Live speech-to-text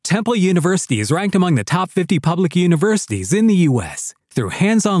Temple University is ranked among the top 50 public universities in the U.S. Through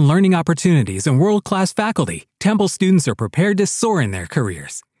hands-on learning opportunities and world-class faculty, Temple students are prepared to soar in their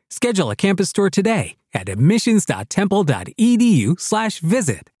careers. Schedule a campus tour today at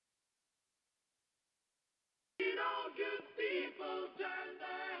admissions.temple.edu/visit.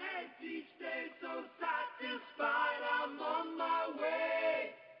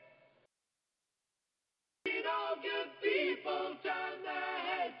 People turn their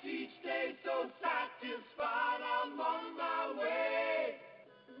heads each day, so satisfied I'm on my way.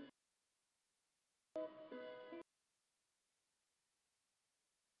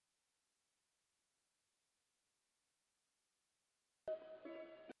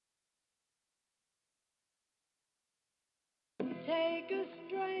 Take a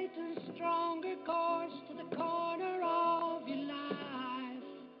straight and stronger course to the corner of your life.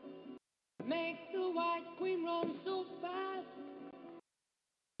 Make the White Queen run so fast.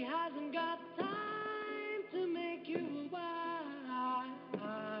 He hasn't got time to make you a wife.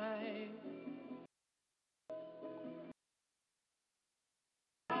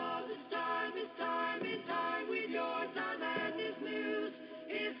 All this time is time in time with your time, and this news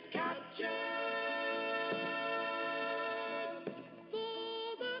is captured.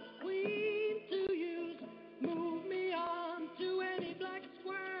 For the Queen to use, move me on to any black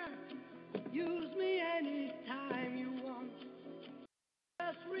square. Use me anytime you want.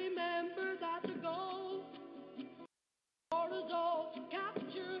 Just remember that the goal orders all to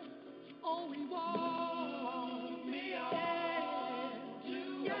capture all we want. Me on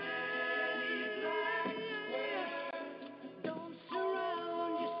to any black square. Don't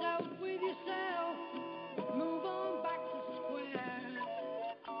surround yourself with yourself. Move on back to square.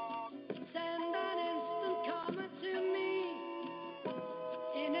 Send an instant comment to me.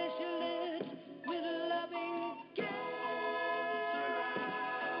 Initial it with a loving care.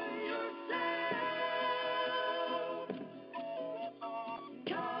 Yourself.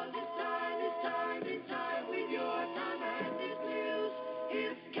 'Cause it's time in time with your time, and this news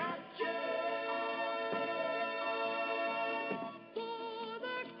is captured. For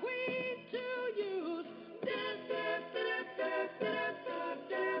the Queen to use.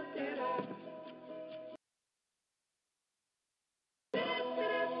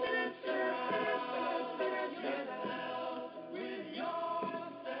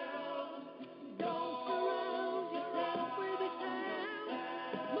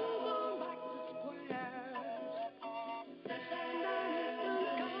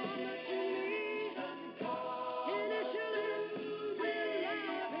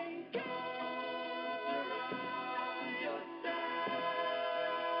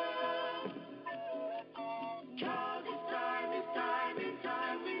 Cause it's time in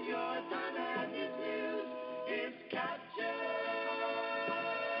time with your time, and this news is captured.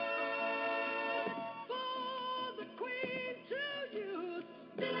 For the Queen to use.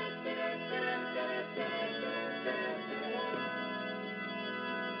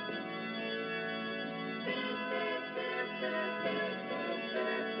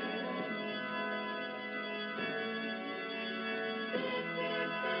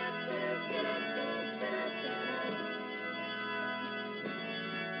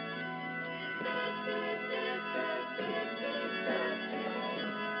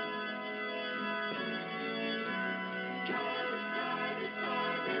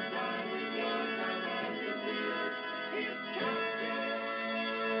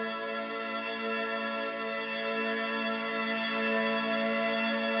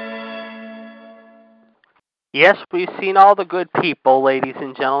 Yes, we've seen all the good people, ladies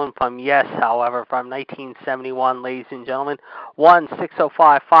and gentlemen, from Yes, however, from 1971, ladies and gentlemen.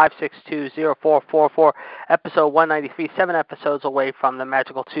 1-605-562-0444, episode 193, 7 episodes away from the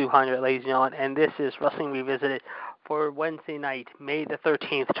magical 200, ladies and gentlemen. And this is Wrestling Revisited for Wednesday night, May the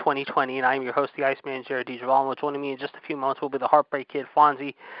 13th, 2020. And I'm your host, the Iceman, Jared DiGiovanni. Joining me in just a few moments will be the Heartbreak Kid,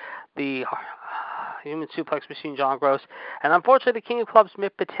 Fonzie, the Human Suplex Machine, John Gross. And unfortunately, the King of Clubs,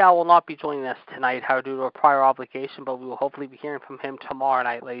 Mick Patel, will not be joining us tonight, however, due to a prior obligation, but we will hopefully be hearing from him tomorrow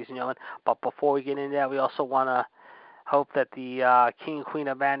night, ladies and gentlemen. But before we get into that, we also want to hope that the King and Queen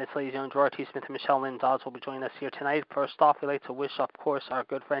of Bandits, ladies and gentlemen, Gerard T. Smith and Michelle Lynn Dodds will be joining us here tonight. First off, we'd like to wish, of course, our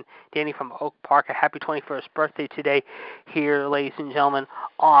good friend Danny from Oak Park a happy 21st birthday today here, ladies and gentlemen,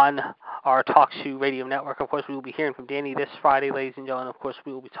 on our Talk Shoe Radio Network. Of course, we will be hearing from Danny this Friday, ladies and gentlemen. Of course,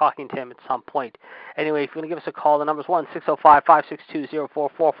 we will be talking to him at some point. Anyway, if you want to give us a call, the number is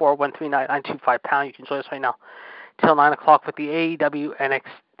 1-605-562-0444, 139-925-POUND. You can join us right now till 9 o'clock with the AEW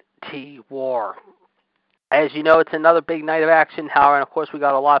NXT War. As you know, it's another big night of action, Howard, and of course we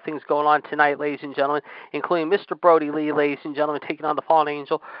got a lot of things going on tonight, ladies and gentlemen, including Mr. Brody Lee, ladies and gentlemen, taking on the Fallen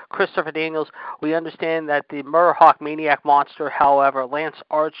Angel, Christopher Daniels. We understand that the Murderhawk Maniac Monster, however, Lance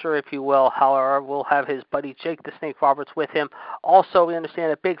Archer, if you will, however, will have his buddy Jake the Snake Roberts with him. Also, we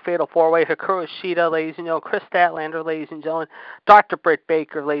understand a big fatal four-way, Hikaru Shida, ladies and gentlemen, Chris Statlander, ladies and gentlemen, Dr. Britt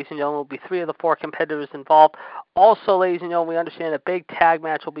Baker, ladies and gentlemen, will be 3 of the 4 competitors involved. Also, ladies and gentlemen, we understand a big tag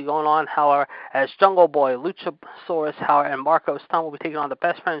match will be going on, however, as Jungle Boy, Luchasaurus, however, and Marco Stunt will be taking on the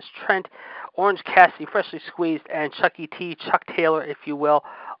Best Friends Trent, Orange Cassidy, Freshly Squeezed, and Chucky T, Chuck Taylor, if you will.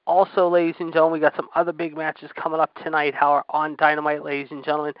 Also, ladies and gentlemen, we got some other big matches coming up tonight, however, on Dynamite, ladies and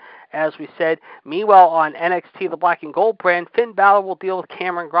gentlemen, as we said. Meanwhile, on NXT, the Black and Gold brand, Finn Balor will deal with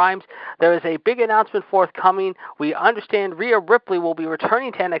Cameron Grimes. There is a big announcement forthcoming. We understand Rhea Ripley will be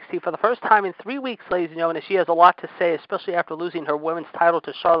returning to NXT for the first time in 3 weeks, ladies and gentlemen, and she has a lot to say, especially after losing her women's title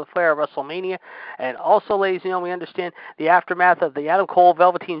to Charlotte Flair at WrestleMania. And also, ladies and gentlemen, we understand the aftermath of the Adam Cole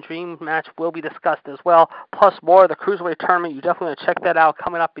Velveteen Dream match will be discussed as well, plus more of the Cruiserweight tournament. You definitely want to check that out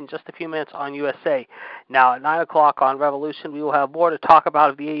coming up in just a few minutes on USA. Now, at 9 o'clock on Revolution, we will have more to talk about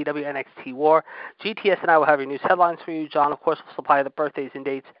of the AEW NXT War. GTS and I will have your news headlines for you. John, of course, will supply the birthdays and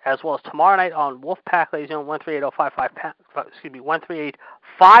dates, as well as tomorrow night on Wolfpack, ladies and gentlemen,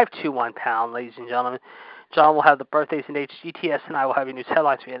 138-521 ladies and gentlemen. John will have the birthdays and dates. GTS and I will have your news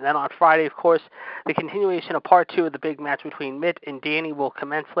headlines for you. And then on Friday, of course, the continuation of Part 2 of the big match between Mitt and Danny will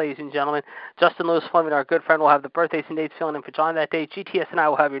commence, ladies and gentlemen. Justin Lewis Fleming, our good friend, will have the birthdays and dates filling in for John that day. GTS and I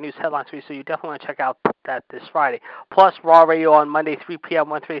will have your news headlines for you, so you definitely want to check out that this Friday. Plus, Raw Radio on Monday, 3 p.m.,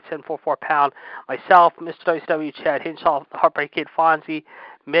 138-744-pound. Myself, Mr. WCW, Chad Hinshaw, the Heartbreak Kid, Fonzie,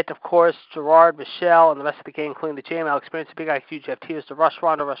 Mitt, of course, Gerard, Michelle, and the rest of the gang, including the JML Experience, the Big IQ, Jeff Tears, the Rush,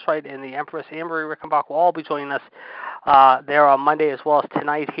 Ronda, Rush Wright, and the Empress, Amber Rickenbach will all be joining us there on Monday as well as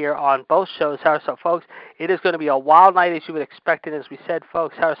tonight here on both shows. So, folks, it is going to be a wild night as you would expect, and as we said,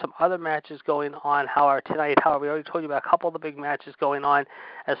 folks, there are some other matches going on, however, tonight. However, we already told you about a couple of the big matches going on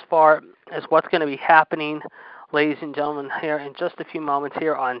as far as what's going to be happening, ladies and gentlemen, here in just a few moments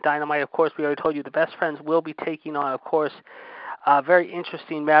here on Dynamite. Of course, we already told you the Best Friends will be taking on, of course, very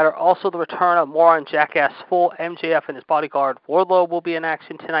interesting matter. Also, the return of Moron Jackass Full, MJF and his bodyguard Wardlow will be in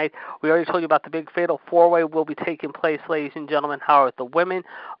action tonight. We already told you about the big fatal four-way will be taking place, ladies and gentlemen. How are the women?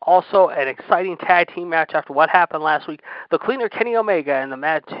 Also, an exciting tag team match after what happened last week. The Cleaner Kenny Omega and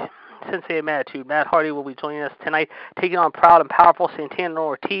the Sensei of Attitude, Matt Hardy, will be joining us tonight, taking on Proud and Powerful Santana and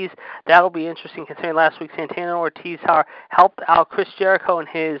Ortiz. That'll be interesting considering last week Santana and Ortiz helped out Chris Jericho and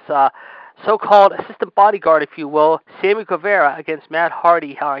his so-called assistant bodyguard, if you will, Sammy Guevara, against Matt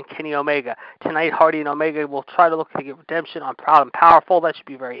Hardy and Kenny Omega. Tonight, Hardy and Omega will try to look to get redemption on Proud and Powerful. That should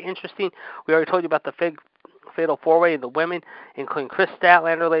be very interesting. We already told you about the fatal four-way of the women, including Chris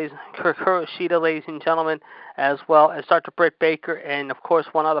Statlander, Hikaru Shida, ladies and gentlemen, as well as Dr. Britt Baker, and, of course,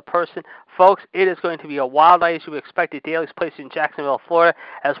 one other person. Folks, it is going to be a wild night as you expect at Daly's Place in Jacksonville, Florida,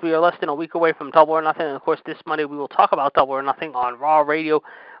 as we are less than a week away from Double or Nothing. And, of course, this Monday we will talk about Double or Nothing on Raw Radio,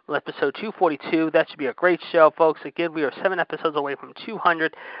 episode 242. That should be a great show, folks. Again, we are 7 episodes away from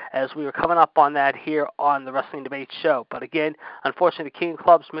 200 as we are coming up on that here on the Wrestling Debate Show. But again, unfortunately, the King of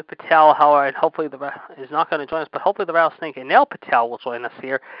Clubs, Mitt Patel, however, and hopefully is not going to join us, but hopefully the Rattlesnake and Nail Patel will join us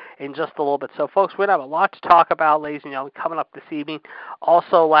here in just a little bit. So, folks, we're going to have a lot to talk about, ladies and gentlemen, coming up this evening.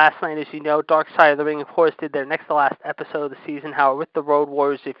 Also, last night, as you know, Dark Side of the Ring, of course, did their next to last episode of the season, however, with the Road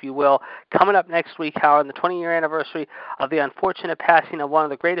Warriors, if you will. Coming up next week, however, on the 20-year anniversary of the unfortunate passing of one of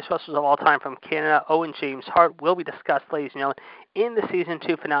the greatest wrestlers of all time from Canada, Owen James Hart, will be discussed, ladies and gentlemen, in the Season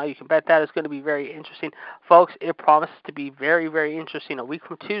 2 finale. You can bet that is going to be very interesting. Folks, it promises to be very, very interesting a week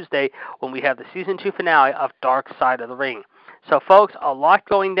from Tuesday when we have the Season 2 finale of Dark Side of the Ring. So, folks, a lot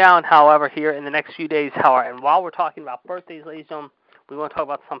going down, however, here in the next few days, however. And while we're talking about birthdays, ladies and gentlemen, we want to talk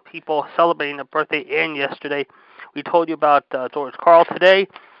about some people celebrating their birthday and yesterday. We told you about George Carl today.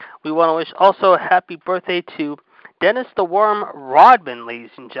 We want to wish also a happy birthday to Dennis the Worm Rodman,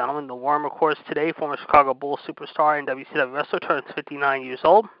 ladies and gentlemen. The Worm, of course, today, former Chicago Bulls superstar and WCW wrestler, turns 59 years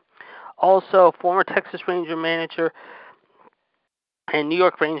old. Also, former Texas Ranger manager and New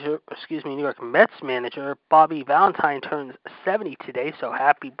York Mets manager Bobby Valentine turns 70 today, so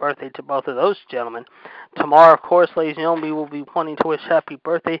happy birthday to both of those gentlemen. Tomorrow, of course, ladies and gentlemen, we will be wanting to wish happy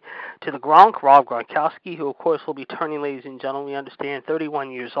birthday to the Rob Gronkowski, who, of course, will be turning, ladies and gentlemen, we understand, 31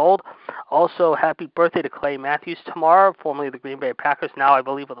 years old. Also, happy birthday to Clay Matthews tomorrow, formerly of the Green Bay Packers, now I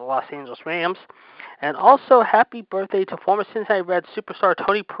believe with the Los Angeles Rams. And also, happy birthday to former Cincinnati Reds superstar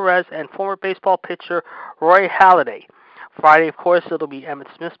Tony Perez and former baseball pitcher Roy Halladay. Friday, of course, it'll be Emmitt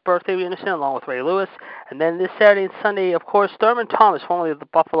Smith's birthday, we understand, along with Ray Lewis. And then this Saturday and Sunday, of course, Thurman Thomas, formerly of the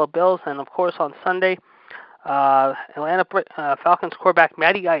Buffalo Bills. And, of course, on Sunday, Atlanta Falcons quarterback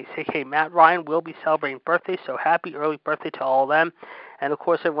Matty Ice, aka Matt Ryan, will be celebrating birthdays, so happy early birthday to all of them, and of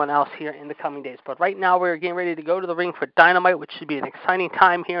course everyone else here in the coming days. But right now we're getting ready to go to the ring for Dynamite, which should be an exciting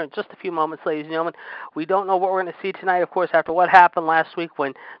time here in just a few moments, ladies and gentlemen. We don't know what we're going to see tonight, of course, after what happened last week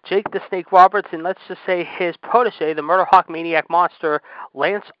when Jake the Snake Roberts and let's just say his protege, the Murder Hawk Maniac Monster,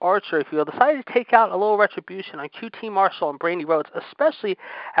 Lance Archer, if you will, decided to take out a little retribution on QT Marshall and Brandy Rhodes, especially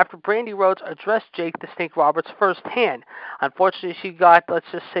after Brandy Rhodes addressed Jake the Snake Roberts firsthand. Unfortunately, she got, let's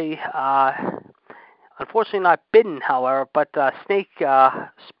just say, unfortunately not bitten, however, but snake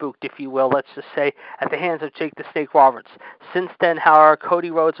spooked, if you will, let's just say, at the hands of Jake the Snake Roberts. Since then, however,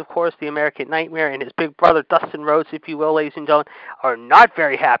 Cody Rhodes, of course, the American Nightmare, and his big brother Dustin Rhodes, if you will, ladies and gentlemen, are not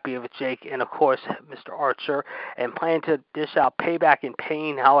very happy with Jake and, of course, Mr. Archer, and plan to dish out payback in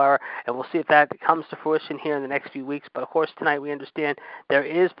pain, however, and we'll see if that comes to fruition here in the next few weeks. But, of course, tonight we understand there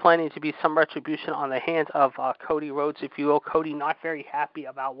is planning to be some retribution on the hands of Cody Rhodes, if you will. Cody not very happy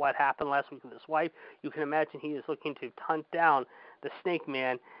about what happened last week with his wife. You can imagine he is looking to hunt down the Snake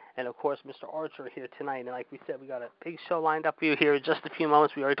Man and, of course, Mr. Archer here tonight. And like we said, we got a big show lined up for you here in just a few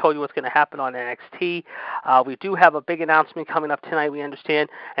moments. We already told you what's going to happen on NXT. We do have a big announcement coming up tonight, we understand.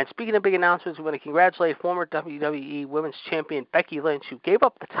 And speaking of big announcements, we want to congratulate former WWE Women's Champion Becky Lynch, who gave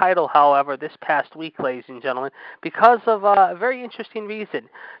up the title, however, this past week, ladies and gentlemen, because of a very interesting reason.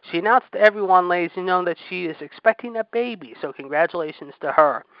 She announced to everyone, ladies and gentlemen, that she is expecting a baby, so congratulations to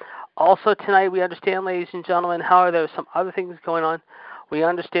her. Also tonight, we understand, ladies and gentlemen, however, there are some other things going on. We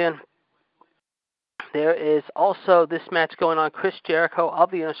understand there is also this match going on. Chris Jericho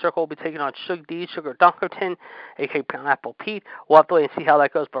of the Inner Circle will be taking on Sugar Dunkerton, a.k.a. Pineapple Pete. We'll have to wait and see how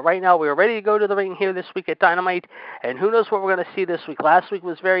that goes. But right now, we are ready to go to the ring here this week at Dynamite. And who knows what we're going to see this week. Last week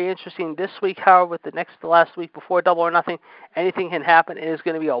was very interesting. This week, however, with the next to last week before Double or Nothing, anything can happen. It is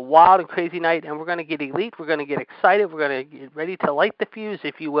going to be a wild and crazy night. And we're going to get elite. We're going to get excited. We're going to get ready to light the fuse,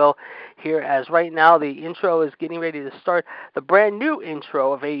 if you will, here as right now the intro is getting ready to start. The brand new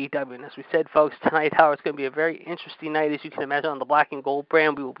intro of AEW. And as we said, folks, tonight, it's going to be a very interesting night, as you can imagine, on the Black and Gold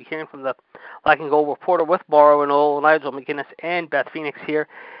brand. We will be hearing from the Black and Gold reporter with Morrow and Old, Nigel McGuinness, and Beth Phoenix here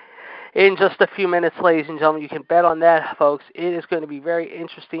in just a few minutes, ladies and gentlemen. You can bet on that, folks. It is going to be very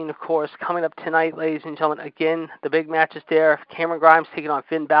interesting, of course. Coming up tonight, ladies and gentlemen, again, the big match is there. Cameron Grimes taking on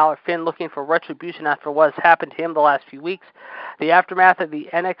Finn Balor. Finn looking for retribution after what has happened to him the last few weeks. The aftermath of the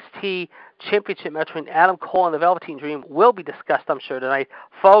NXT Championship match between Adam Cole and the Velveteen Dream will be discussed, I'm sure, tonight.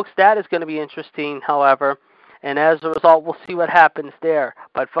 Folks, that is going to be interesting, however. And as a result, we'll see what happens there.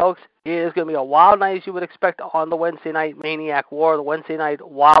 But, folks, it is going to be a wild night, as you would expect, on the Wednesday Night Maniac War, the Wednesday Night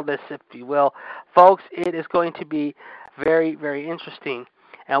Wildness, if you will. Folks, it is going to be very, very interesting.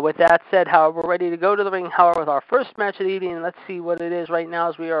 And with that said, however, we're ready to go to the ring, however, with our first match of the evening. And let's see what it is right now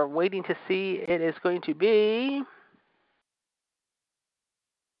as we are waiting to see. It is going to be...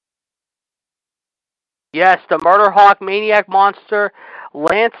 yes, the Murder Hawk Maniac Monster,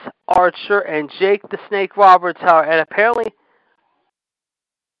 Lance Archer, and Jake the Snake Roberts. And apparently,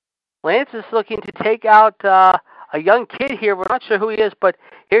 Lance is looking to take out a young kid here. We're not sure who he is, but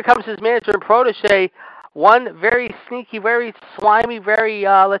here comes his manager and protege. One very sneaky, very slimy, very,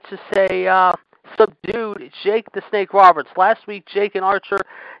 let's just say, subdued Jake the Snake Roberts. Last week, Jake and Archer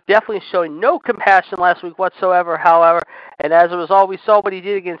definitely showing no compassion last week whatsoever, however, and as a result, we saw what he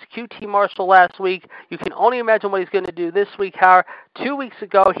did against QT Marshall last week. You can only imagine what he's going to do this week, however. 2 weeks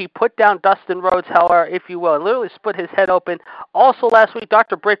ago, he put down Dustin Rhodes, however, if you will, and literally split his head open. Also last week,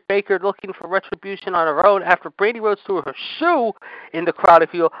 Dr. Britt Baker looking for retribution on her own after Brandy Rhodes threw her shoe in the crowd,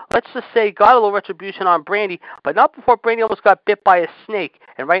 if you will. Let's just say got a little retribution on Brandy, but not before Brandy almost got bit by a snake.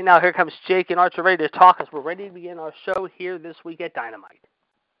 And right now, here comes Jake and Archer ready to talk as we're ready to begin our show here this week at Dynamite.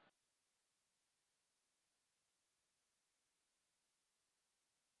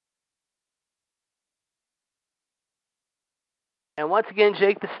 And once again,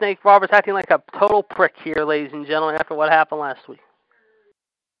 Jake the Snake Roberts acting like a total prick here, ladies and gentlemen, after what happened last week.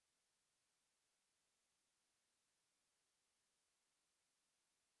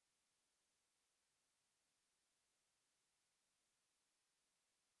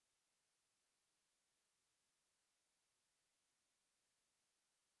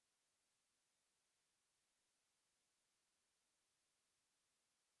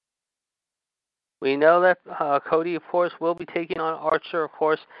 We know that Cody, of course, will be taking on Archer, of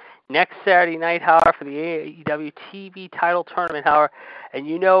course, next Saturday night, however, for the AEW TV title tournament, however. And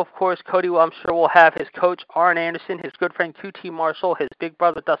you know, of course, Cody, will have his coach, Arn Anderson, his good friend, QT Marshall, his big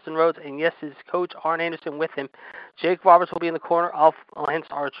brother, Dustin Rhodes, and yes, his coach, Arn Anderson, with him. Jake Roberts will be in the corner of Lance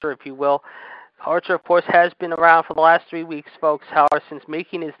Archer, if you will. Archer, of course, has been around for the last 3 weeks, folks, however, since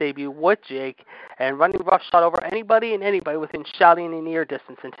making his debut with Jake and running roughshod over anybody and anybody within shouting and ear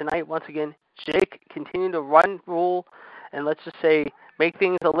distance. And tonight, once again, Jake continuing to run, rule, and let's just say make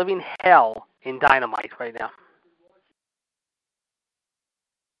things a living hell in Dynamite right now.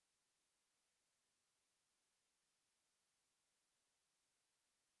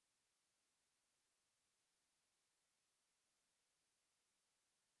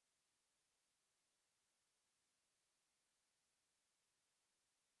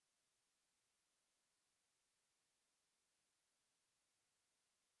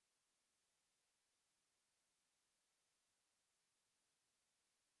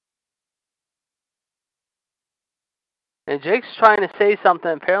 And Jake's trying to say something.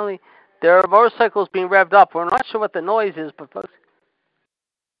 Apparently, there are motorcycles being revved up. We're not sure what the noise is, but folks.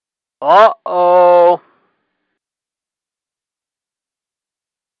 Uh-oh.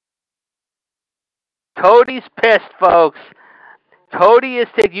 Cody's pissed, folks. Cody is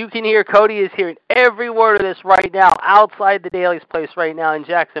sick. You can hear Cody is hearing every word of this right now outside the Daly's place right now in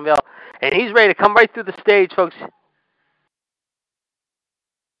Jacksonville. And he's ready to come right through the stage, folks.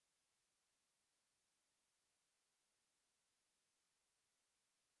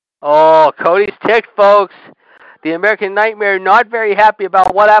 Oh, Cody's ticked, folks. The American Nightmare not very happy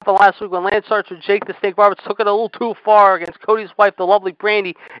about what happened last week when Lance Archer and Jake the Snake Roberts took it a little too far against Cody's wife, the lovely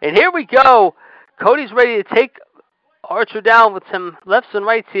Brandy. And here we go. Cody's ready to take Archer down with some lefts and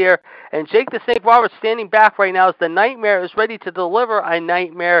rights here. And Jake the Snake Roberts standing back right now as the Nightmare is ready to deliver a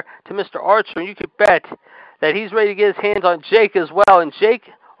nightmare to Mr. Archer. And you could bet that he's ready to get his hands on Jake as well. And Jake,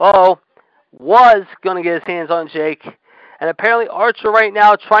 was going to get his hands on Jake. And apparently Archer right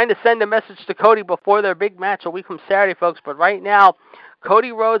now trying to send a message to Cody before their big match a week from Saturday, folks. But right now,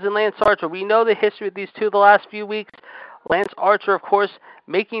 Cody Rhodes and Lance Archer, we know the history of these two the last few weeks. Lance Archer, of course,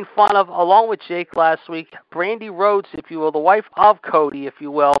 making fun of, along with Jake last week, Brandy Rhodes, if you will, the wife of Cody, if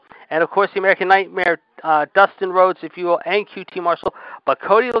you will. And, of course, the American Nightmare, Dustin Rhodes, if you will, and QT Marshall. But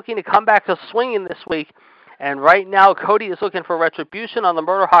Cody looking to come back to swinging this week. And right now, Cody is looking for retribution on the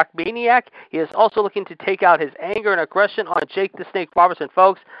Murder Hawk Maniac. He is also looking to take out his anger and aggression on Jake the Snake Robertson.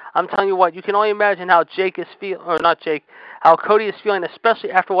 Folks, I'm telling you what, you can only imagine how how Cody is feeling, especially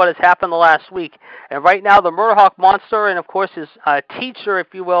after what has happened the last week. And right now, the Murder Hawk Monster and, of course, his teacher,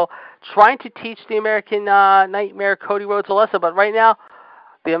 if you will, trying to teach the American Nightmare Cody Rhodes a lesson. But right now,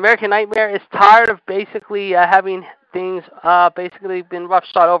 the American Nightmare is tired of basically having things basically been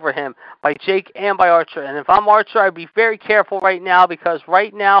roughshod over him by Jake and by Archer. And if I'm Archer, I'd be very careful right now because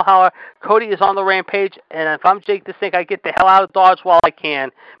right now how Cody is on the rampage, and if I'm Jake the Snake, I get the hell out of Dodge while I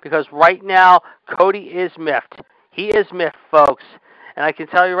can because right now Cody is miffed. He is miffed, folks. And I can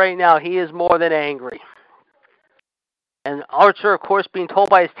tell you right now, he is more than angry. And Archer, of course, being told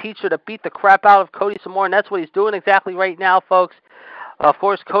by his teacher to beat the crap out of Cody some more, and that's what he's doing exactly right now, folks. Of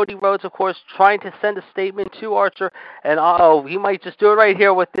course, Cody Rhodes, of course, trying to send a statement to Archer. And, he might just do it right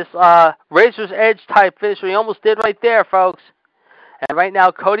here with this Razor's Edge type finisher. He almost did right there, folks. And right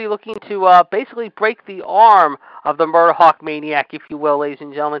now, Cody looking to basically break the arm of the Murder Hawk Maniac, if you will, ladies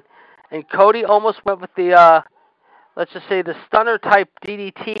and gentlemen. And Cody almost went with the, let's just say, the stunner type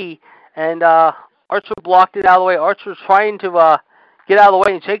DDT. And Archer blocked it out of the way. Archer trying to get out of the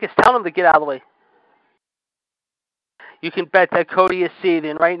way, and Jake is telling him to get out of the way. You can bet that Cody is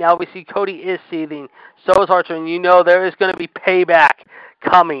seething. Right now we see Cody is seething. So is Archer. And you know there is going to be payback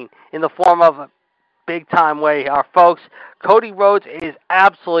coming in the form of a big-time way. Our folks, Cody Rhodes is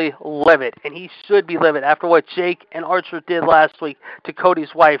absolutely livid. And he should be livid after what Jake and Archer did last week to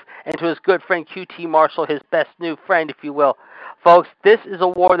Cody's wife and to his good friend QT Marshall, his best new friend, if you will. Folks, this is a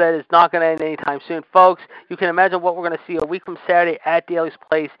war that is not going to end anytime soon. Folks, you can imagine what we're going to see a week from Saturday at Daly's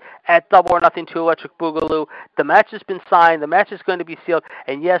Place at Double or Nothing 2 Electric Boogaloo. The match has been signed. The match is going to be sealed.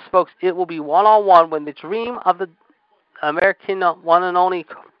 And yes, folks, it will be one-on-one when the dream of the American one and only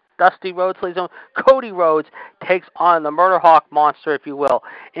Dusty Rhodes, ladies and gentlemen, Cody Rhodes takes on the Murder Hawk Monster, if you will.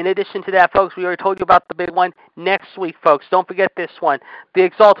 In addition to that, folks, we already told you about the big one next week, folks. Don't forget this one, the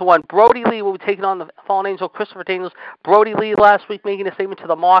Exalted one. Brody Lee will be taking on the Fallen Angel, Christopher Daniels. Brody Lee last week making a statement to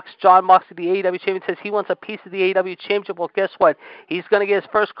the Mox. John Moxley, the AEW champion, says he wants a piece of the AEW championship. Well, guess what? He's going to get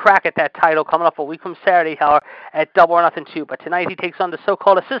his first crack at that title coming up a week from Saturday, however, at Double or Nothing 2. But tonight he takes on the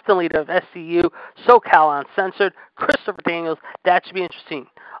so-called assistant leader of SCU, SoCal Uncensored, Christopher Daniels. That should be interesting.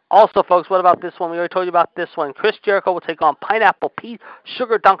 Also, folks, what about this one? We already told you about this one. Chris Jericho will take on Pineapple Pete,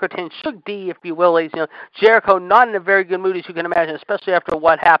 Sugar Dunkerton, Suge D, if you will, ladies and gentlemen. Jericho not in a very good mood, as you can imagine, especially after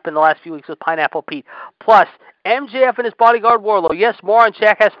what happened the last few weeks with Pineapple Pete. Plus, MJF and his bodyguard Warlow. Yes, more on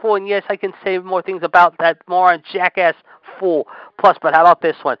Jackass Fool, and yes, I can say more things about that, more on Jackass Fool. Plus, but how about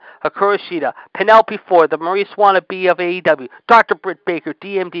this one? Hikaru Shida, Penelope Ford, the Maurice wannabe of AEW, Dr. Britt Baker,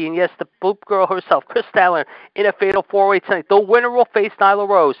 DMD, and yes, the Boop Girl herself, Chris Statler, in a fatal four-way tonight. The winner will face Nyla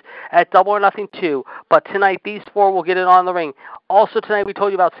Rose at Double or Nothing 2, but tonight these four will get it on the ring. Also tonight we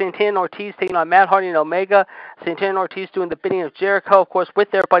told you about Santana and Ortiz taking on Matt Hardy and Omega. Santana and Ortiz doing the bidding of Jericho, of course,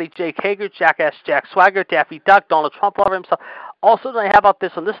 with their buddy Jake Hager, Jackass Jack Swagger, Daffy Duck, Donald Trump lover himself. Also tonight, how about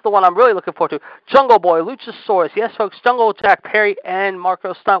this one? This is the one I'm really looking forward to. Jungle Boy, Luchasaurus, yes folks, Jungle Jack Perry and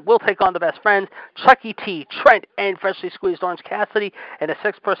Marco Stunt will take on the best friends, Chucky T, Trent, and freshly squeezed Orange Cassidy in a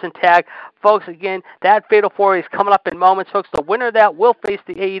 6-person tag. Folks, again, that Fatal 4 is coming up in moments, folks. The winner of that will face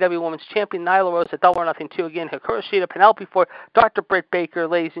the AEW Women's Champion, Nyla Rose, at Double or Nothing 2. Again, Hikaru Shida, Penelope Ford, Dr. Britt Baker,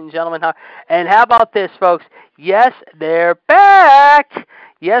 ladies and gentlemen. And how about this, folks? Yes, they're back!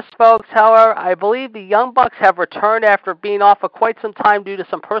 Yes, folks, however, I believe the Young Bucks have returned after being off for quite some time due to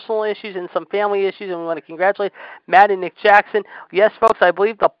some personal issues and some family issues, and we want to congratulate Matt and Nick Jackson. Yes, folks, I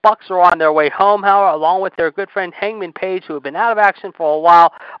believe the Bucks are on their way home, however, along with their good friend Hangman Page, who have been out of action for a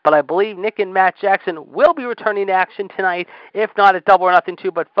while, but I believe Nick and Matt Jackson will be returning to action tonight, if not at Double or Nothing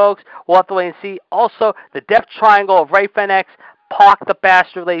 2, but folks, we'll have to wait and see. Also, the Death Triangle of Ray Fenix, Pac the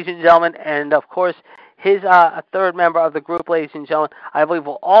Bastard, ladies and gentlemen, and of course, his a third member of the group, ladies and gentlemen, I believe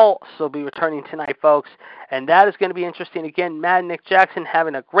will also be returning tonight, folks. And that is going to be interesting. Again, Matt and Nick Jackson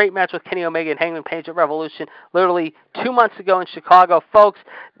having a great match with Kenny Omega and Hangman Page at Revolution literally 2 months ago in Chicago. Folks,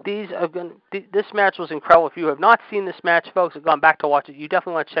 this match was incredible. If you have not seen this match, folks, have gone back to watch it, you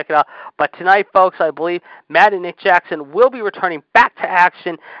definitely want to check it out. But tonight, folks, I believe Matt and Nick Jackson will be returning back to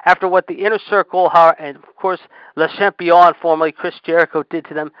action after what the Inner Circle, and of course, Le Champion, formerly Chris Jericho, did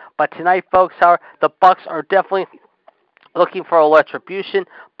to them. But tonight, folks, the Bucks are definitely looking for a retribution.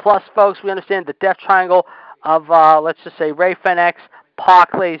 Plus, folks, we understand the Death Triangle of, let's just say, Ray Fenix,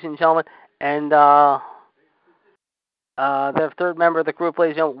 Pac, ladies and gentlemen, and their third member of the group,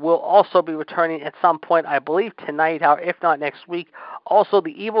 ladies and gentlemen, will also be returning at some point, I believe tonight, if not next week. Also,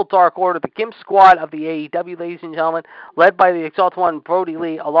 the Evil Dark Order, the Gimp Squad of the AEW, ladies and gentlemen, led by the Exalted One, Brody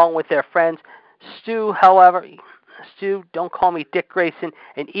Lee, along with their friends. Stu, don't call me Dick Grayson,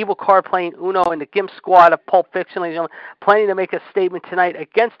 an evil card playing Uno and the Gimp Squad of Pulp Fiction, ladies and gentlemen, planning to make a statement tonight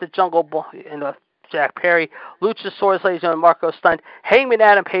against the Jungle Boy and the Jack Perry, Luchasaurus, ladies and gentlemen, Marco Stunt, Hangman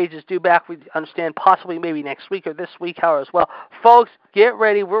Adam Page is due back, we understand, possibly maybe next week or this week, however, as well. Folks, get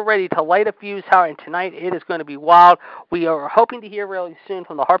ready. We're ready to light a fuse, however, and tonight it is going to be wild. We are hoping to hear really soon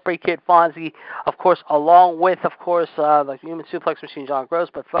from the Heartbreak Kid, Fonzie, of course, along with, of course, the Human Suplex Machine, John Gross.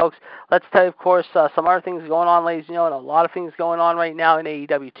 But, folks, let's tell you, of course, some other things going on, ladies and gentlemen, a lot of things going on right now in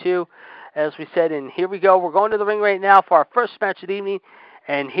AEW, too, as we said. And here we go. We're going to the ring right now for our first match of the evening.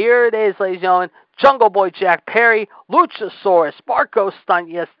 And here it is, ladies and gentlemen, Jungle Boy Jack Perry, Luchasaurus, Marco Stunt,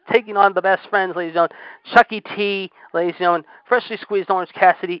 yes, taking on the best friends, ladies and gentlemen, Chucky T, ladies and gentlemen, freshly squeezed Orange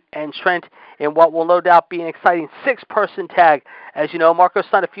Cassidy, and Trent, in what will no doubt be an exciting 6-person tag. As you know, Marco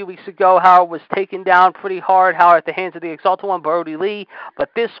Stunt a few weeks ago, Howard, was taken down pretty hard, Howard, at the hands of the Exalted One, Brody Lee. But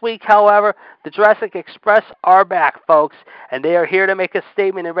this week, however, the Jurassic Express are back, folks, and they are here to make a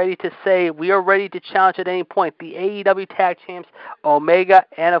statement and ready to say, we are ready to challenge at any point the AEW Tag Champs, Omega,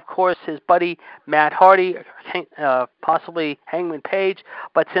 and, of course, his buddy Matt Hardy, possibly Hangman Page.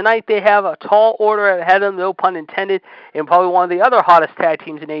 But tonight they have a tall order ahead of them, no pun intended, and probably one of the other hottest tag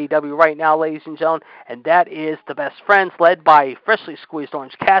teams in AEW right now, ladies and gentlemen, and that is the Best Friends, led by freshly squeezed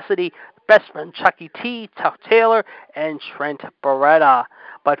Orange Cassidy, best friend Chucky T, Tuck Taylor, and Trent Beretta.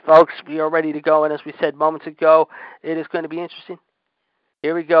 But, folks, we are ready to go, and as we said moments ago, it is going to be interesting.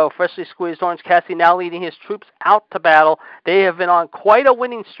 Here we go. Freshly squeezed Orange Cassidy now leading his troops out to battle. They have been on quite a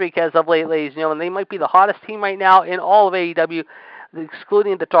winning streak as of late, ladies and gentlemen. They might be the hottest team right now in all of AEW,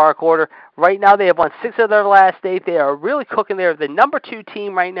 excluding the Dark Order. Right now they have won 6 of their last 8. They are really cooking. They're the number 2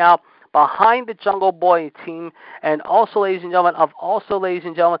 team right now, behind the Jungle Boy team, and also, ladies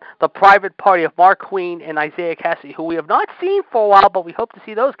and gentlemen, the Private Party of Mark Queen and Isaiah Cassidy, who we have not seen for a while, but we hope to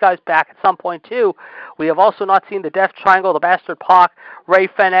see those guys back at some point, too. We have also not seen the Death Triangle, the Bastard Pac, Ray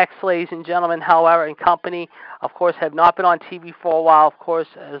Fenix, ladies and gentlemen, however, and company, of course, have not been on TV for a while, of course,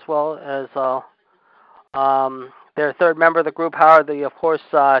 as well as their third member of the group, however, of course,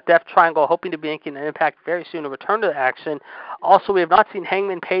 Death Triangle, hoping to be making an impact very soon to return to action. Also, we have not seen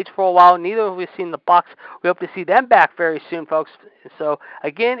Hangman Page for a while. Neither have we seen the Bucks. We hope to see them back very soon, folks. So,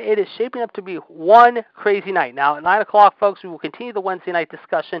 again, it is shaping up to be one crazy night. Now, at 9 o'clock, folks, we will continue the Wednesday night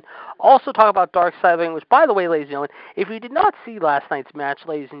discussion. Also talk about Dark Side of the Ring, which, by the way, ladies and gentlemen, if you did not see last night's match,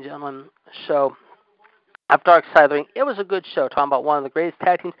 ladies and gentlemen, show, of Dark Side of the Ring. It was a good show, talking about one of the greatest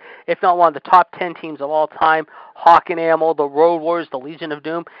tag teams, if not one of the top 10 teams of all time. Hawk and Animal, the Road Warriors, the Legion of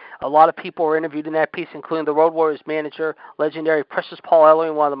Doom. A lot of people were interviewed in that piece, including the Road Warriors manager, legendary Precious Paul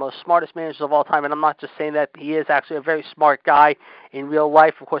Ellering, one of the most smartest managers of all time. And I'm not just saying that. He is actually a very smart guy in real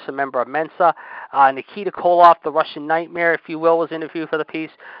life. Of course, a member of Mensa. Nikita Koloff, the Russian Nightmare, if you will, was interviewed for the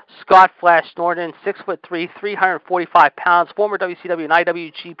piece. Scott Flash Norton, 6'3", 345 pounds, former WCW and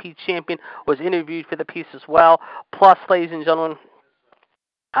IWGP champion, was interviewed for the piece as well. Plus, ladies and gentlemen,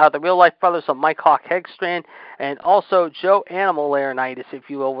 the real-life brothers of Mike Hawk Hegstrand, and also Joe Animal Laurinaitis, if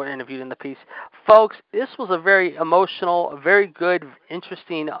you will, were interviewed in the piece. Folks, this was a very emotional, very good,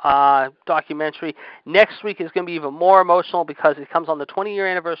 interesting documentary. Next week is going to be even more emotional because it comes on the 20-year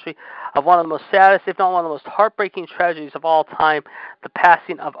anniversary of one of the most saddest, if not one of the most heartbreaking tragedies of all time, the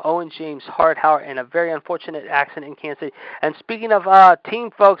passing of Owen James Harthauer in a very unfortunate accident in Kansas City. And speaking of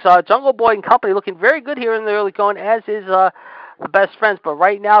team, folks, Jungle Boy and company looking very good here in the early going, as is the Best Friends. But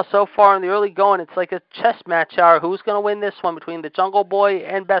right now, so far in the early going, it's like a chess match hour. Who's going to win this one between the Jungle Boy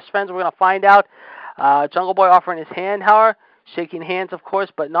and Best Friends? We're going to find out. Jungle Boy offering his hand, however, shaking hands, of course,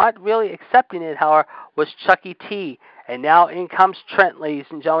 but not really accepting it, however, was Chucky T. And now in comes Trent, ladies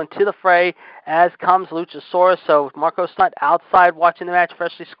and gentlemen, to the fray, as comes Luchasaurus. So Marco Stunt outside watching the match,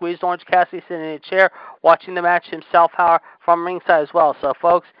 freshly squeezed. Orange Cassidy sitting in a chair watching the match himself, however, from ringside as well. So,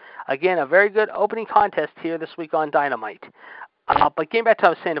 folks, again, a very good opening contest here this week on Dynamite. But getting back to what I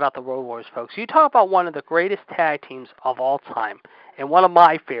was saying about the Road Warriors, folks, you talk about one of the greatest tag teams of all time, and one of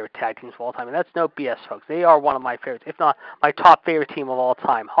my favorite tag teams of all time, and that's no BS, folks. They are one of my favorites, if not my top favorite team of all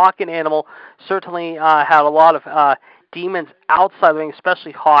time. Hawk and Animal certainly had a lot of demons outside the ring,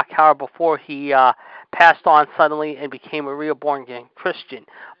 especially Hawk, however, before he passed on suddenly and became a reborn Christian.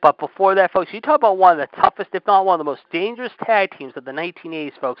 But before that, folks, you talk about one of the toughest, if not one of the most dangerous tag teams of the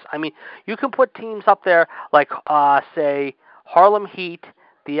 1980s, folks. I mean, you can put teams up there like, say, Harlem Heat,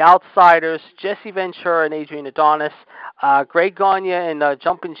 The Outsiders, Jesse Ventura and Adrian Adonis, Greg Gagne and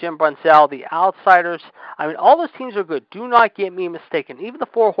Jumpin' Jim Brunzell, The Outsiders. I mean, all those teams are good. Do not get me mistaken. Even the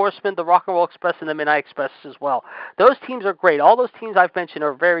Four Horsemen, the Rock and Roll Express, and the Midnight Express as well. Those teams are great. All those teams I've mentioned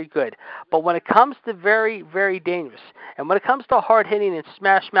are very good. But when it comes to very, very dangerous, and when it comes to hard-hitting and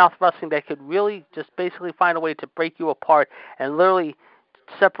smash-mouth wrestling that could really just basically find a way to break you apart and literally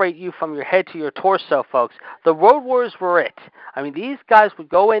separate you from your head to your torso, folks, the Road Warriors were it. I mean, these guys would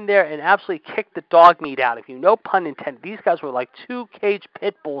go in there and absolutely kick the dog meat out of you. No pun intended. These guys were like two cage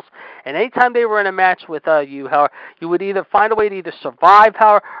pit bulls, and anytime they were in a match with you, however, you would either find a way to either survive,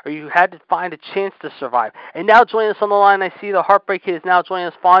 however, or you had to find a chance to survive. And now joining us on the line, I see the Heartbreak Kid is now joining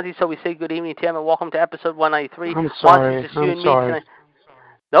us, Fonzie, so we say good evening to him and welcome to episode 193. I'm sorry. I'm sorry.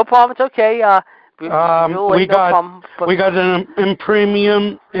 No problem. It's okay. We got an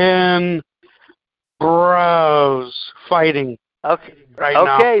Imperium and Bros fighting. Okay.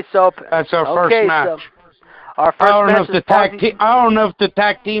 Now. Okay. So that's our first match. So our first I don't match know if the tag team. I don't know if the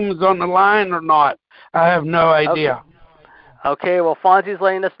tag team is on the line or not. I have no idea. Okay. Well, Fonzie's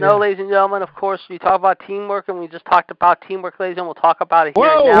letting us know, ladies and gentlemen. Of course, we talk about teamwork, and we just talked about teamwork, ladies, and we'll talk about it here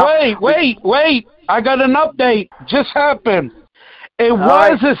now. Wait! I got an update. Just happened.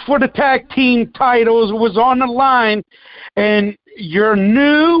 It for the tag team titles. It was on the line, and your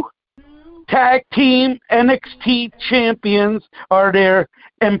new tag team NXT champions are there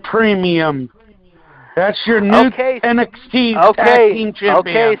in premium. That's your new NXT tag team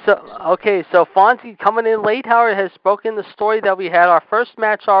champion. So Fonzie coming in late, Howard, has broken the story that we had our first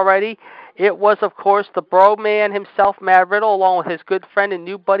match already. It was, of course, the bro man himself, Matt Riddle, along with his good friend and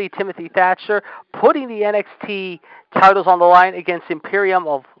new buddy, Timothy Thatcher, putting the NXT titles on the line against Imperium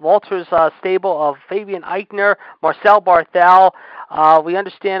of Walter's stable of Fabian Eichner, Marcel Barthel. We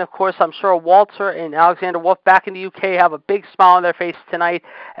understand, of course, I'm sure Walter and Alexander Wolf back in the UK have a big smile on their face tonight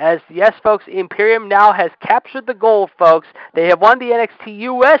as, yes, folks, Imperium now has captured the gold, folks. They have won the NXT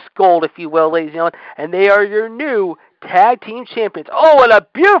US gold, if you will, ladies and gentlemen, and they are your new tag team champions. Oh, and a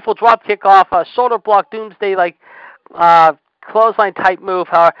beautiful drop kick off, a shoulder block doomsday like clothesline type move,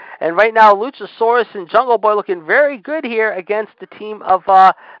 however. And right now, Luchasaurus and Jungle Boy looking very good here against the team of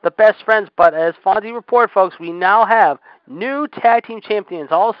the Best Friends. But as Fonzie reported, folks, we now have new tag team champions.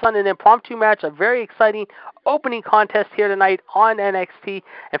 All of a sudden, an impromptu match, a very exciting opening contest here tonight on NXT.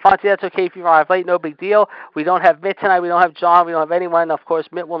 And Fonzie, that's okay if you arrive late, no big deal. We don't have Mitt tonight, we don't have John, we don't have anyone. Of course,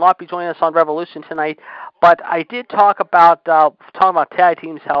 Mitt will not be joining us on Revolution tonight. But I did talk about tag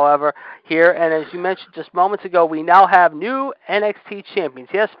teams, however, here. And as you mentioned just moments ago, we now have new NXT champions.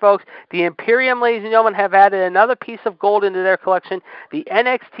 Yes, folks, the Imperium, ladies and gentlemen, have added another piece of gold into their collection. The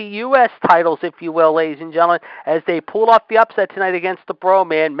NXT US titles, if you will, ladies and gentlemen, as they pulled off the upset tonight against the Bro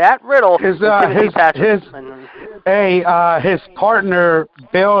Man, Matt Riddle. His partner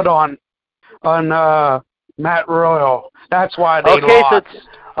bailed on Matt Royal. That's why they lost.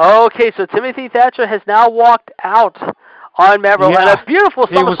 So Timothy Thatcher has now walked out on Matt Riddle, and a beautiful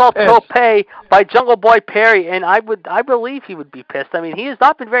somersault tope by Jungle Boy Perry, and I believe he would be pissed. I mean, he has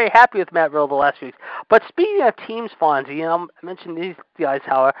not been very happy with Matt Riddle the last few weeks. But speaking of teams, Fonzie, I mentioned these guys,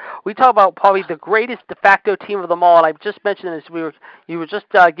 however, we talk about probably the greatest de facto team of them all, and I just mentioned this. You were just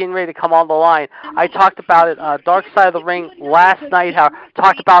getting ready to come on the line. I talked about it, Dark Side of the Ring last night.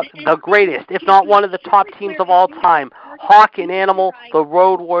 Talked about the greatest, if not one of the top teams of all time. Hawk and Animal, the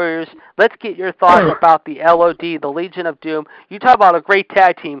Road Warriors. Let's get your thoughts about the LOD, the Legion of Doom. You talk about a great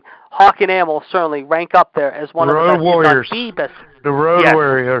tag team. Hawk and Animal certainly rank up there as one of the best, Warriors. The best. The Road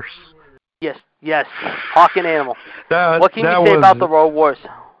Warriors. Yes. Hawk and Animal. What can you say about the Road Warriors?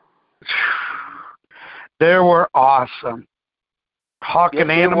 They were awesome. Hawk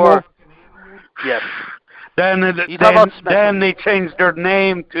and Animal. Were. Yes. Then they changed their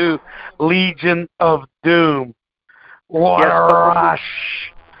name to Legion of Doom. What a rush!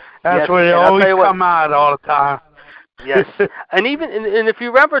 That's where they always come out all the time. Yes, and if you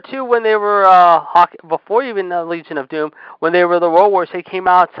remember too, when they were before even the Legion of Doom, when they were the Road Warriors, they came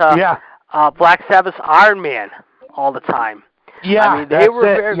out Black Sabbath's Iron Man all the time. Yeah, I mean, they were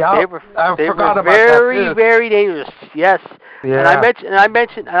very dangerous. Yes. Yeah. And I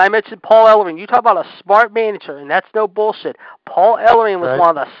mentioned Paul Ellering. You talk about a smart manager, and that's no bullshit. Paul Ellering was one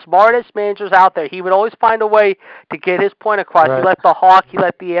of the smartest managers out there. He would always find a way to get his point across. He let the Hawk, he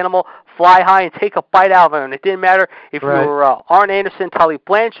let the Animal fly high and take a bite out of him. And it didn't matter if you were Arn Anderson, Tully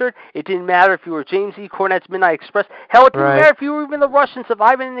Blanchard. It didn't matter if you were James E. Cornette's Midnight Express. Hell, it didn't matter if you were even the Russians of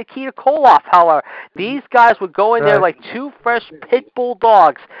Ivan and Nikita Koloff. However, these guys would go in there like two fresh pit bull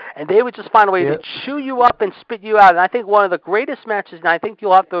dogs, and they would just find a way to chew you up and spit you out. And I think one of the greatest matches, and I think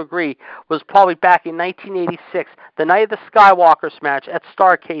you'll have to agree, was probably back in 1986, the night of the Skywalkers match at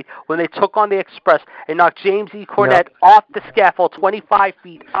Starrcade, when they took on the Express and knocked James E. Cornette off the scaffold 25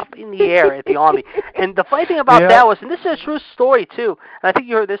 feet up in the air at the Army. And the funny thing about that was, and this is a true story too, and I think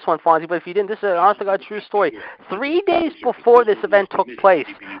you heard this one, Fonzie, but if you didn't, this is an honest to God true story. 3 days before this event took place,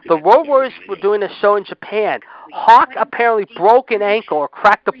 the Road Warriors were doing a show in Japan. Hawk apparently broke an ankle or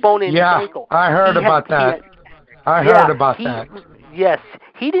cracked a bone in his ankle. I heard about that. I heard about that. Yes.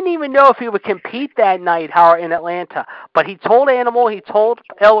 He didn't even know if he would compete that night, Howard, in Atlanta. But he told Animal, he told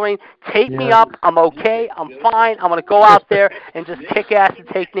Ellering, take me up, I'm okay, I'm fine, I'm going to go out there and just kick ass and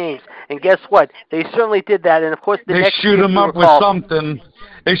take names. And guess what? They certainly did that. And, of course, they shoot him up with something.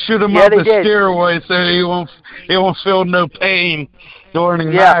 They shoot him up with steroids so he won't feel no pain during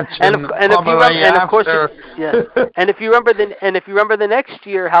the match. And if you remember the next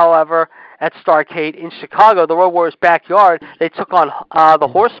year, however, at Starrcade in Chicago, the Road Warriors' backyard, they took on the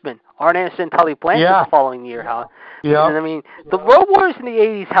Horsemen, Arn Anderson and Tully Blanchard the following year, Howard. Yeah. And I mean, the Road Warriors in the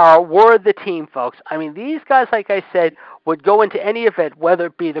 80s, Howard, were the team, folks. I mean, these guys, like I said, would go into any event, whether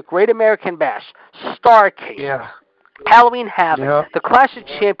it be the Great American Bash, Starrcade, Halloween Havoc, the Clash of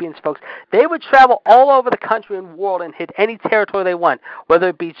Champions, folks. They would travel all over the country and world and hit any territory they want, whether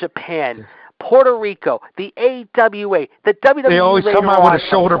it be Japan, Puerto Rico, the AWA, the WWE. They always come out with the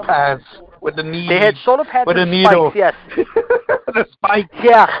shoulder pads. With the needle. They had shoulder pads with needle. Spikes, yes. The spikes.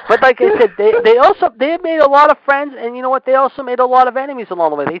 Yeah, but like I said, they made a lot of friends, and you know what? They also made a lot of enemies along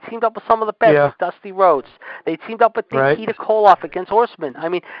the way. They teamed up with some of the best, like Dusty Rhodes. They teamed up with Nikita Koloff against Horsemen. I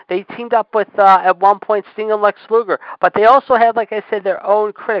mean, they teamed up with, at one point, Sting and Lex Luger. But they also had, like I said, their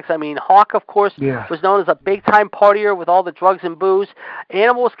own critics. I mean, Hawk, of course, was known as a big-time partier with all the drugs and booze.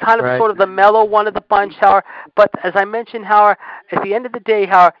 Animal was kind of sort of the mellow one of the bunch, Howard. But as I mentioned, Howard, at the end of the day,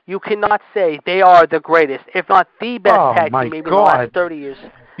 Howard, you cannot say they are the greatest, if not the best tag team maybe in the last 30 years.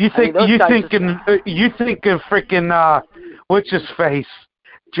 You think of freaking what's his face,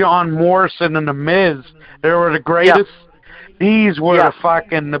 John Morrison and the Miz? They were the greatest. These were the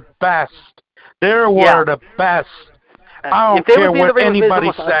fucking the best. They were the best. I don't care what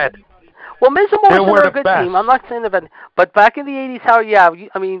anybody said. Well, Miz and Morrison were a good team. I'm not saying that, but back in the 80s,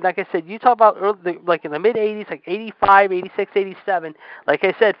 I mean, like I said, you talk about like in the mid-80s, like 85, 86, 87. Like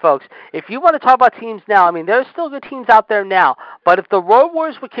I said, folks, if you want to talk about teams now, I mean, there's still good teams out there now. But if the Road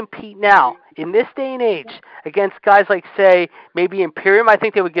Warriors would compete now, in this day and age, against guys like, say, maybe Imperium, I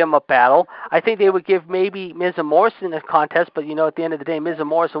think they would give them a battle. I think they would give maybe Miz and Morrison a contest, but, you know, at the end of the day, Miz and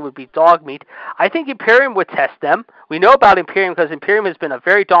Morrison would be dog meat. I think Imperium would test them. We know about Imperium because Imperium has been a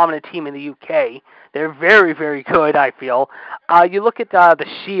very dominant team in the UK. They're very, very good, I feel. You look at the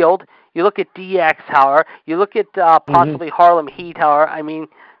Shield. You look at DX, however. You look at possibly Harlem Heat, however. I mean,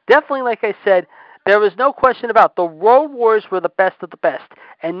 definitely, like I said, There was no question about it. The Road Warriors were the best of the best.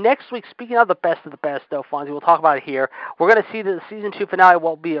 And next week, speaking of the best of the best, though, Fonzie, we'll talk about it here. We're going to see that the Season 2 finale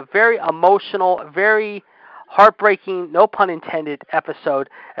will be a very emotional, very heartbreaking, no pun intended, episode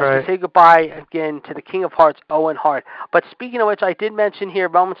as we say goodbye again to the King of Hearts, Owen Hart. But speaking of which, I did mention here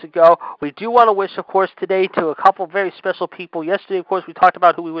moments ago, we do want to wish, of course, today to a couple of very special people. Yesterday, of course, we talked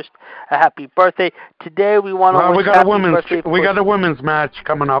about who we wished a happy birthday. Today, we want to wish happy birthday. We got a women's match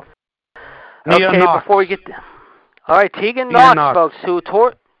coming up. Okay, before we get all right, Tegan Knox, folks, who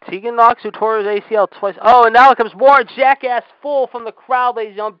tore his ACL twice. Oh, and now comes more Jackass Fool from the crowd,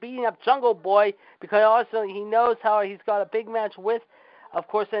 ladies and gentlemen, beating up Jungle Boy because also he knows how he's got a big match with, of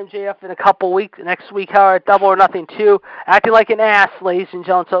course, MJF in a couple weeks. Next week, how at Double or Nothing 2, acting like an ass, ladies and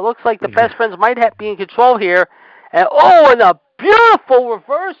gentlemen. So it looks like the Best Friends might be in control here. And and a beautiful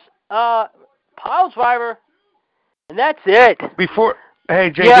reverse pile driver, and that's it. Before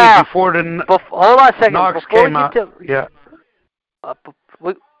before hold on a second. Knox before came out.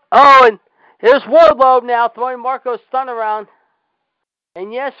 And here's Wardlow now throwing Marco's stun around.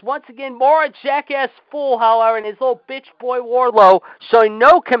 And yes, once again, more a Jackass Fool, however, and his little bitch boy Wardlow showing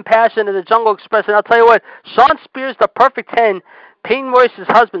no compassion to the Jungle Express. And I'll tell you what, Sean Spears, the perfect 10, Peyton Royce's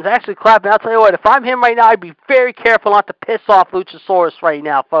husband's actually clapping. I'll tell you what, if I'm him right now, I'd be very careful not to piss off Luchasaurus right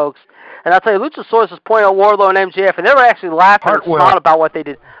now, folks. And I'll tell you, Luchasaurus is pointing at Wardlow and MJF, and they were actually laughing and smiling about what they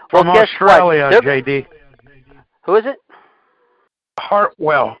did. From Australia, JD. Who is it?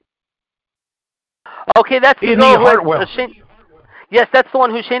 Hartwell. Okay, that's the Indy Hartwell. Yes, that's the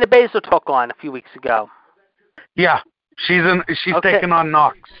one who Shayna Baszler took on a few weeks ago. Yeah, she's taking on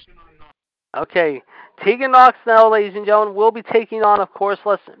Knox. Okay, Tegan Knox now, ladies and gentlemen, will be taking on, of course,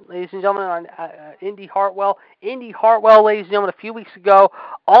 ladies and gentlemen, on Indy Hartwell. Indy Hartwell, ladies and gentlemen, a few weeks ago,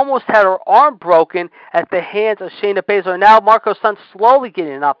 almost had her arm broken at the hands of Shayna Baszler. Now Marco Stunt's slowly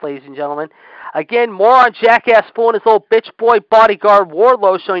getting up, ladies and gentlemen. Again, more on Jackass Fool and his little bitch boy bodyguard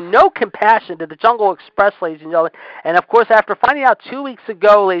Wardlow showing no compassion to the Jungle Express, ladies and gentlemen. And, of course, after finding out 2 weeks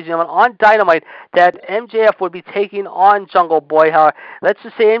ago, ladies and gentlemen, on Dynamite that MJF would be taking on Jungle Boy, however, let's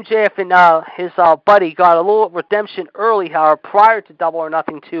just say MJF and his buddy got a little redemption early, however, prior to Double or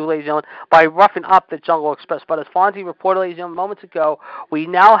Nothing 2, ladies and gentlemen, by roughing up the Jungle Express. But as Fonzie reported, ladies and gentlemen, moments ago, we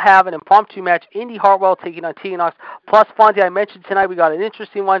now have an impromptu match, Indy Hartwell taking on Tegan Knox. Plus, Fonzie, I mentioned tonight we got an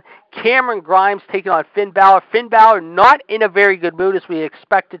interesting one, Cameron Grimes taking on Finn Balor. Finn Balor not in a very good mood as we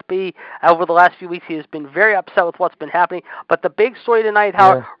expect it to be over the last few weeks. He has been very upset with what's been happening. But the big story tonight,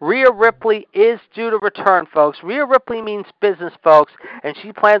 how Rhea Ripley is due to return, folks. Rhea Ripley means business, folks, and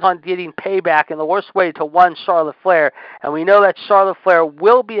she plans on getting payback in the worst way to one Charlotte Flair. And we know that Charlotte Flair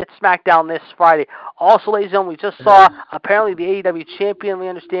will be at SmackDown this Friday. Also, ladies and gentlemen, we just saw apparently the AEW champion, we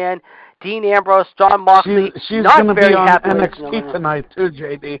understand, Dean Ambrose, John Moxley. She's going to be on NXT tonight, too,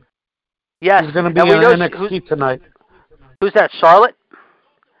 JD. Yes. She's going to be on NXT tonight. Who's that, Charlotte?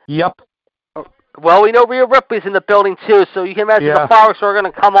 Yep. Well, we know Rhea Ripley's in the building, too, so you can imagine the fireworks are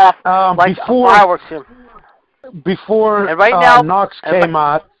going to come off like fireworks here. Before and right now, Knox came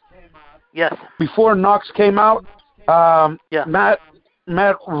out. Yes. Before Knox came out,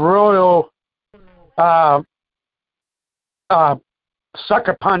 Matt Royal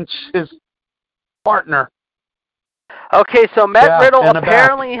sucker punch his partner. Okay, so Matt Riddle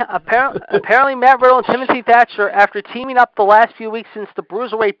apparently Matt Riddle and Timothy Thatcher, after teaming up the last few weeks since the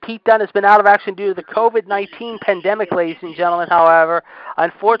Bruiserweight Pete Dunne has been out of action due to the COVID-19 pandemic, ladies and gentlemen, however,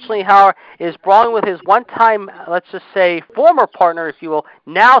 unfortunately, however, is brawling with his one-time, let's just say, former partner, if you will,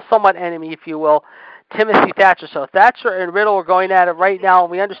 now somewhat enemy, if you will, Timothy Thatcher. So Thatcher and Riddle are going at it right now,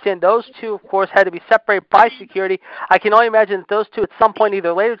 and we understand those two, of course, had to be separated by security. I can only imagine that those two at some point,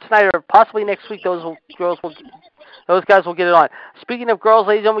 either later tonight or possibly next week, those guys will get it on. Speaking of girls,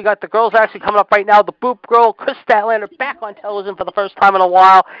 ladies and gentlemen, we got the girls actually coming up right now. The Boop Girl, Chris Statlander, back on television for the first time in a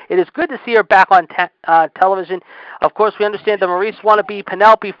while. It is good to see her back on television. Of course, we understand the Maurice wannabe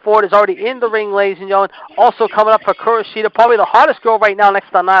Penelope Ford is already in the ring, ladies and gentlemen. Also coming up for Kuroshita, probably the hottest girl right now next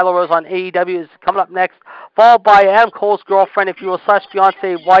to Nyla Rose on AEW is coming up next, followed by Adam Cole's girlfriend, if you will, slash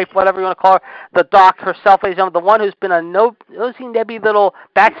fiance, wife, whatever you want to call her, the Doc herself, ladies and gentlemen, the one who's been a nosy-nebby little,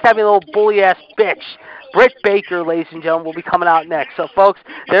 backstabbing little bully-ass bitch. Britt Baker, ladies and gentlemen, will be coming out next. So, folks,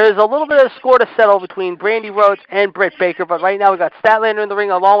 there is a little bit of score to settle between Brandy Rhodes and Britt Baker, but right now we got Statlander in the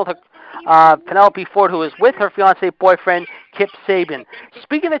ring along with Penelope Ford, who is with her fiancé boyfriend, Kip Sabian.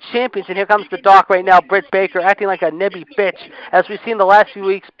 Speaking of champions, and here comes the Doc right now, Britt Baker, acting like a nebby bitch. As we've seen the last few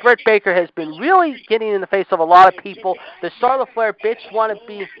weeks, Britt Baker has been really getting in the face of a lot of people. The Charlotte Flair bitch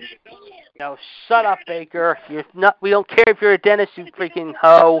wannabe. No, shut up, Baker. We don't care if you're a dentist, you freaking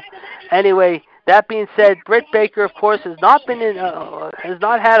hoe. Anyway, That being said, Britt Baker, of course, has not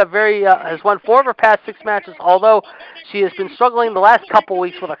had a very has won 4 of her past 6 matches. Although she has been struggling the last couple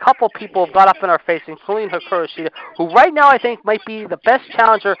weeks with a couple people who got up in her face, including Hikaru Shida, who right now I think might be the best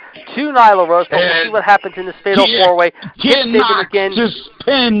challenger to Nyla Rose. But we'll see what happens in this fatal 4-way. Again, just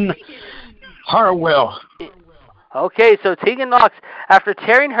pin Hartwell. Okay, so Tegan Knox, after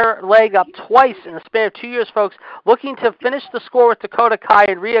tearing her leg up twice in the span of 2 years, folks, looking to finish the score with Dakota Kai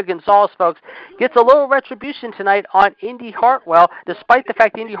and Rhea Gonzalez, folks, gets a little retribution tonight on Indy Hartwell, despite the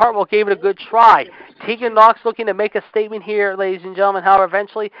fact that Indy Hartwell gave it a good try. Tegan Knox looking to make a statement here, ladies and gentlemen, however,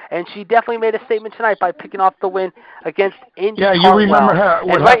 eventually, and she definitely made a statement tonight by picking off the win against Indy Hartwell. Yeah, you remember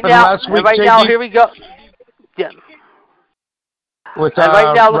what happened last week, right now, here we go. Yeah. With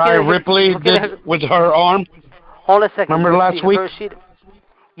right now, Rhea Ripley with her arm. Hold on a second. Remember last week?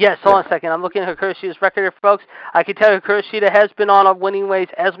 Yes, hold on a second. I'm looking at Hikaru Shida's record here, folks. I can tell you Hikaru Shida has been on a winning ways.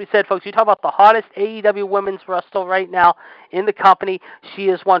 As we said, folks, you talk about the hottest AEW women's wrestler right now in the company. She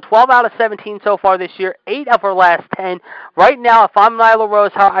has won 12 out of 17 so far this year, 8 of her last 10. Right now, if I'm Nyla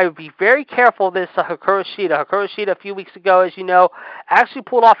Rose, I would be very careful of this Hikaru Shida. Hikaru Shida, a few weeks ago, as you know, actually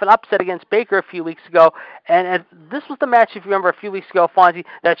pulled off an upset against Baker a few weeks ago. And this was the match, if you remember, a few weeks ago, Fonzie,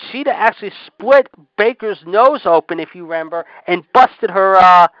 that Shida actually split Baker's nose open, if you remember, and busted her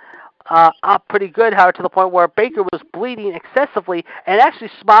up pretty good, Howard, to the point where Baker was bleeding excessively and actually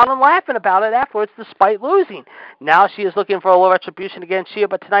smiled and laughing about it afterwards despite losing. Now she is looking for a little retribution against Shida,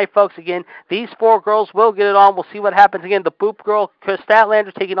 but tonight, folks, again, these 4 girls will get it on. We'll see what happens. Again, the Boop girl, Chris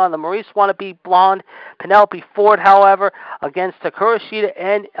Statlander, taking on the Maurice wannabe blonde, Penelope Ford, however, against Hikaru Shida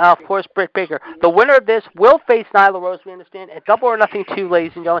and, of course, Britt Baker. The winner of this will face Nyla Rose, we understand, at Double or Nothing 2,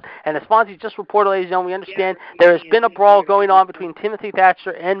 ladies and gentlemen. And as Fonzie just reported, ladies and gentlemen, we understand there has been a brawl going on between Timothy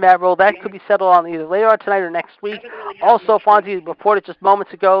Thatcher and Matt Riddle. That could be settled on either later on tonight or next week. Also, Fonzie reported just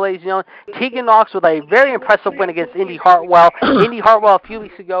moments ago, ladies and gentlemen, Tegan Knox with a very impressive win against Indy Hartwell. Indy Hartwell, a few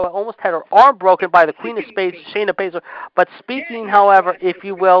weeks ago, almost had her arm broken by the Queen of Spades, Shayna Baszler. But speaking, however, if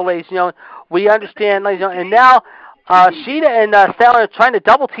you will, ladies and gentlemen, we understand, ladies and gentlemen, and now Shida and Statler are trying to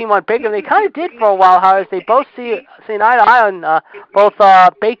double team on Baker. They kind of did for a while, however, they both see eye to eye on both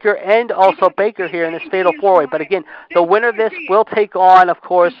Baker and also Baker here in this fatal 4-way. But again, the winner of this will take on, of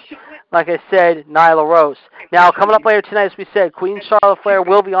course, like I said, Nyla Rose. Now, coming up later tonight, as we said, Queen Charlotte Flair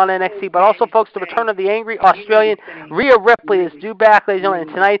will be on NXT, but also, folks, the return of the angry Australian Rhea Ripley is due back, ladies and gentlemen.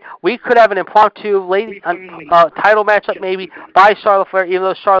 And tonight, we could have an impromptu title matchup maybe by Charlotte Flair, even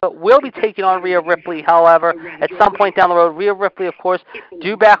though Charlotte will be taking on Rhea Ripley, however, at some point down the road. Rhea Ripley, of course,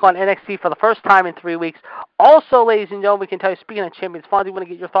 due back on NXT for the first time in 3 weeks. Also, ladies and gentlemen, we can tell you, speaking of champions, Fonzie, you want to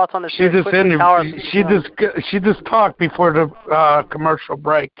get your thoughts on this? She just talked before the commercial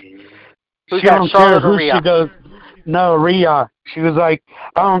break. Who's that, Charlotte or Rhea? She goes, no, Rhea. She was like,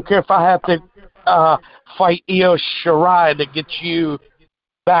 I don't care if I have to fight Io Shirai to get you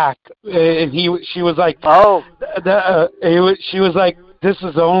back. And she was like, she was like, this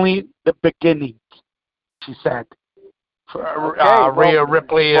is only the beginning, she said. For Rhea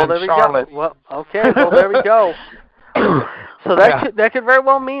Ripley and Charlotte. There we go. So that could very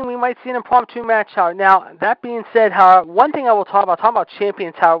well mean we might see an impromptu match, Howard. Now, that being said, Howard, one thing I will talking about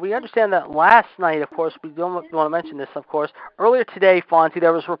champions, Howard, we understand that last night, of course, we don't want to mention this, of course, earlier today, Fonzie,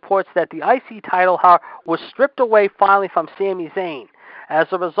 there was reports that the IC title, Howard, was stripped away finally from Sami Zayn. As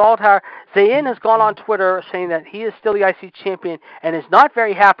a result, Howard, Zayn has gone on Twitter saying that he is still the IC champion and is not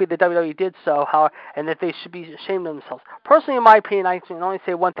very happy that WWE did so, Howard, and that they should be ashamed of themselves. Personally, in my opinion, I can only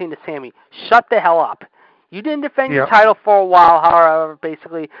say one thing to Sami. Shut the hell up. You didn't defend your title for a while, however,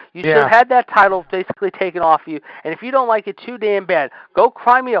 basically. You should have had that title basically taken off you. And if you don't like it too damn bad, go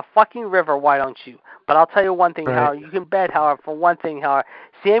cry me a fucking river, why don't you? But I'll tell you one thing, Howard. You can bet, however, for one thing, Howard,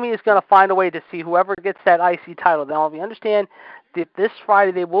 Sami is going to find a way to see whoever gets that IC title. Now, we understand that this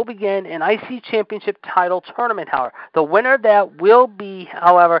Friday they will begin an IC Championship title tournament, however. The winner of that will be,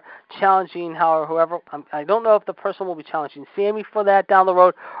 however, challenging, whoever, I don't know if the person will be challenging Sami for that down the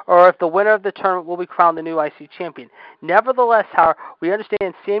road, or if the winner of the tournament will be crowned the new IC champion. Nevertheless, however, we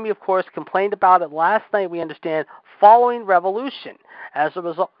understand Sami, of course, complained about it last night, we understand, following Revolution. As a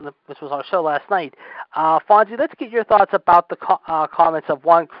result, this was our show last night. Fonzie, let's get your thoughts about the comments of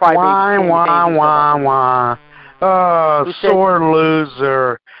one crybaby. Wah. Oh, sore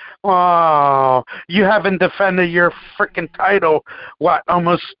loser. Oh, you haven't defended your freaking title,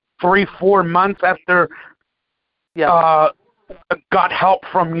 almost 3-4 months after got help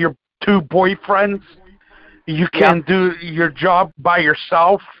from your 2 boyfriends? You can't do your job by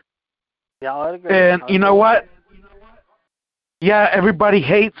yourself? Yeah, I agree. And you know what? Yeah, everybody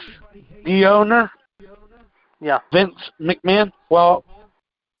hates the owner. Yeah. Vince McMahon. Well,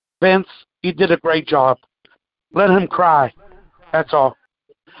 Vince he did a great job. Let him cry. That's all.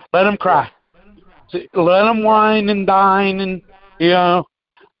 Let him cry. Let him wine and dine, and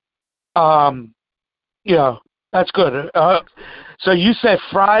that's good. So you said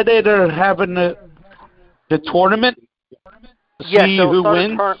Friday they're having the tournament. See who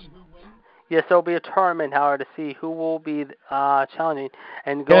wins. Yes, there'll be a tournament, however, to see who will be challenging.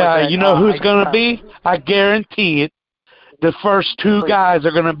 And go you know who's going to be? I guarantee it. The first two guys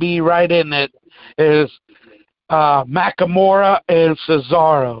are going to be right in it. Is Nakamura and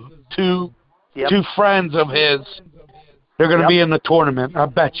Cesaro, two friends of his. They're going to be in the tournament. I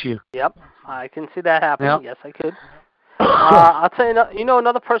bet you. Yep, I can see that happening. Yep. Yes, I could. I'll tell you,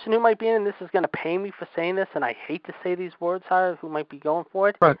 another person who might be in, and this is going to pay me for saying this, and I hate to say these words, Howard, who might be going for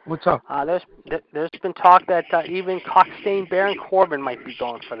it. Right, what's up? There's been talk that even Cockstein Baron Corbin might be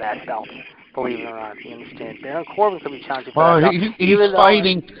going for that belt. Believe it or not, you understand. Baron Corbin could be challenging for that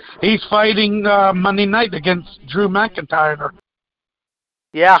belt. He's fighting Monday night against Drew McIntyre.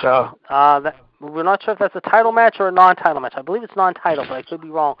 Yeah. So. We're not sure if that's a title match or a non-title match. I believe it's non-title, but I could be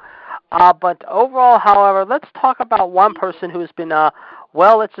wrong. But overall, however, let's talk about one person who has been,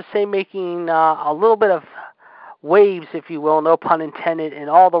 let's just say making a little bit of waves, if you will, no pun intended, in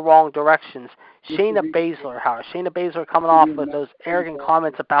all the wrong directions. Shayna Baszler, Howard. Shayna Baszler coming off with those arrogant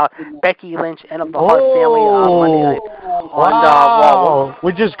comments about Becky Lynch and of the Hart family on Monday night. Wow.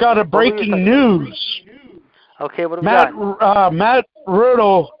 We just got a breaking news. Okay, what do we got? Matt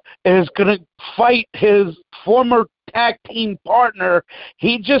Riddle is going to fight his former tag team partner.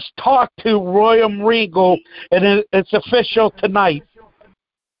 He just talked to Royal Regal, and it's official tonight.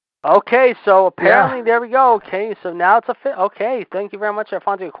 Okay, so apparently there we go. Okay, so now it's okay. Thank you very much,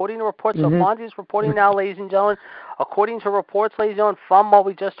 Fonzie. According to reports, so Fonzie's reporting now, ladies and gentlemen. According to reports, ladies and gentlemen, from what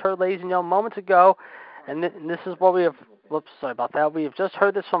we just heard, ladies and gentlemen, moments ago, and this is what we have. Whoops, sorry about that. We have just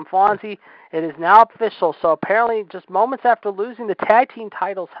heard this from Fonzie. It is now official. So apparently, just moments after losing the tag team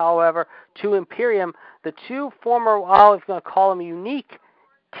titles, however, to Imperium, the two former, I'm going to call them unique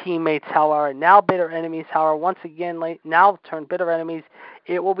teammates, however, now bitter enemies, however, once again, now turned bitter enemies.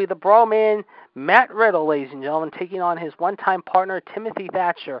 It will be the bro man, Matt Riddle, ladies and gentlemen, taking on his one-time partner, Timothy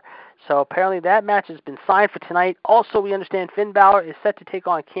Thatcher. So apparently that match has been signed for tonight. Also, we understand Finn Balor is set to take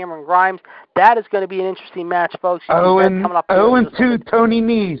on Cameron Grimes. That is going to be an interesting match, folks. 0-2 Tony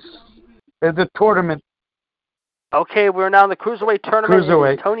Nese at the tournament. Okay, we're now in the Cruiserweight tournament.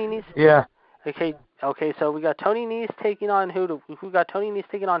 Cruiserweight. Tony Nese. Yeah. Okay, so we got Tony Nese taking on who? We got Tony Nese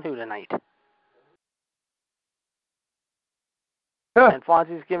taking on who tonight? And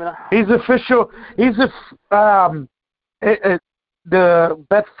Fonzie's giving up. He's official. The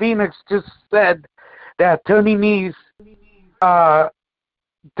Beth Phoenix just said that Tony Nese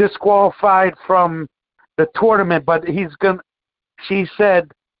disqualified from the tournament, but she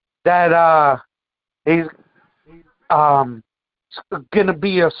said that he's gonna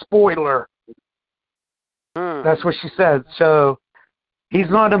be a spoiler. That's what she said. So he's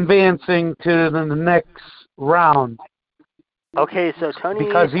not advancing to the next round. Okay, so Tony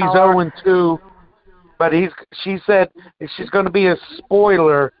because he's 0-2, but she said she's going to be a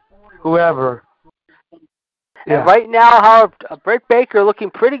spoiler, whoever. Yeah. And right now, how Britt Baker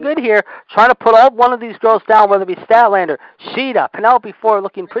looking pretty good here, trying to put one of these girls down, whether it be Statlander, Sheeta, Penelope Ford,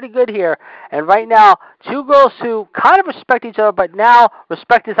 looking pretty good here. And right now, two girls who kind of respect each other, but now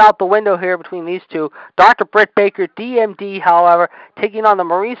respect is out the window here between these two. Dr. Britt Baker, DMD, however, taking on the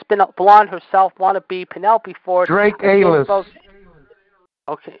Maurice Blonde herself, wannabe Penelope Ford. Drake Atlas.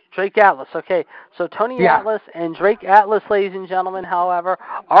 Okay, Drake Atlas. Okay, so Tony Atlas and Drake Atlas, ladies and gentlemen, however,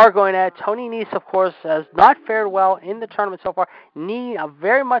 are going at Tony Nese, of course, has not fared well in the tournament so far. Need a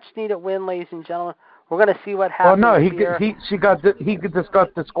very much needed win, ladies and gentlemen. We're going to see what happens. Oh no, he just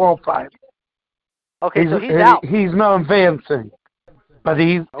got disqualified. Okay, so he's out. He's not advancing, but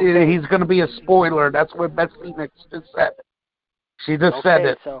he's going to be a spoiler. That's what Beth Phoenix just said. She just said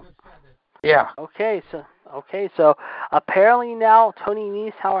it. Yeah. Okay, so apparently now Tony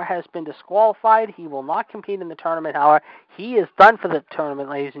Nese, however, has been disqualified. He will not compete in the tournament, however. He is done for the tournament,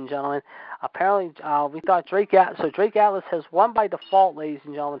 ladies and gentlemen. Apparently, we thought Drake Atlas has won by default, ladies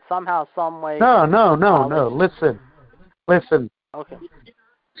and gentlemen, somehow, some way. No. Listen. Okay.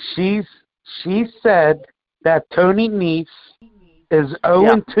 She said that Tony Nese is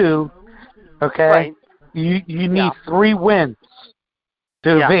 0-2, okay? Right. You need 3 wins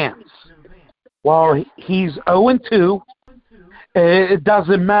to advance. Well, he's 0-2. It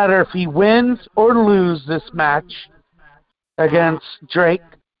doesn't matter if he wins or loses this match against Drake.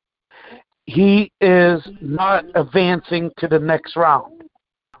 He is not advancing to the next round.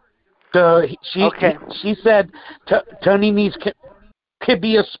 So she said Tony Nese could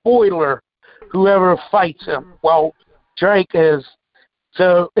be a spoiler whoever fights him. Well, Drake is.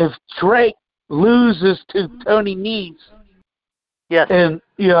 So if Drake loses to Tony Nese, yes, and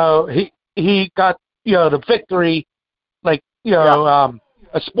he got the victory, like a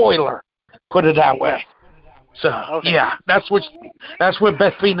spoiler, put it that way. So that's what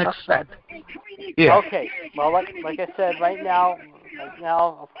Beth Phoenix said. Yeah. Okay. Well, like I said, right now,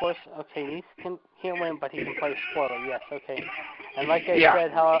 of course, okay, Nese can't win, but he can play spoiler. Yes. Okay. And like I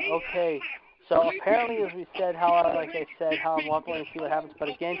said, so apparently, as we said, like I said, we'll have to wait and see what happens. But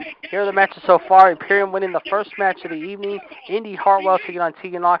again, here are the matches so far. Imperium winning the first match of the evening. Indy Hartwell taking on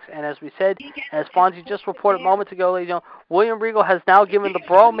Tegan Knox. And as we said, as Fonzie just reported moments ago, ladies and gentlemen, William Regal has now given the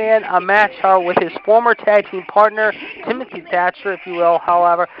Bro Man a match with his former tag team partner, Timothy Thatcher, if you will.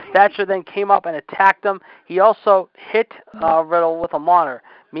 However, Thatcher then came up and attacked him. He also hit Riddle with a monitor.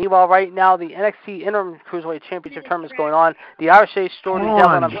 Meanwhile, right now, the NXT Interim Cruiserweight Championship tournament is going on. The Irish Ace Story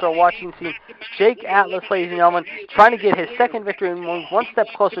Devlin, I'm still watching, seeing Jake Atlas, ladies and gentlemen, trying to get his second victory and move one step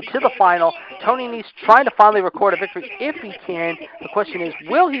closer to the final. Tony Nese trying to finally record a victory if he can. The question is,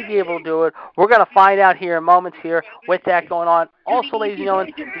 will he be able to do it? We're going to find out here in moments here with that going on. Also, ladies and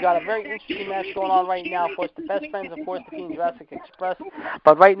gentlemen, we got a very interesting match going on right now. Of course, the Best Friends, of course, defeating Jurassic Express.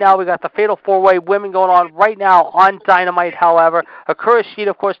 But right now, we got the Fatal 4-Way Women going on right now on Dynamite, however. Akira Shida,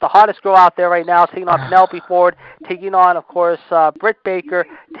 of course, the hottest girl out there right now, taking on Penelope Ford, taking on, of course, Britt Baker,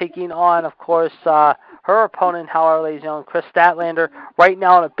 taking on, of course, her opponent, however, ladies and gentlemen, Chris Statlander, right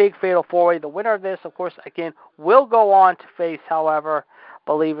now in a big Fatal 4-Way. The winner of this, of course, again, will go on to face, however,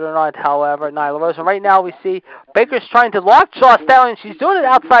 believe it or not, however, Nyla Rose. And right now we see Baker's trying to lockjaw Statlander. She's doing it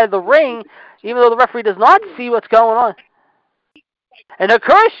outside of the ring, even though the referee does not see what's going on. And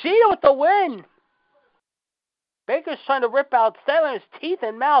Akira Shida with the win. Baker's trying to rip out Statlander's teeth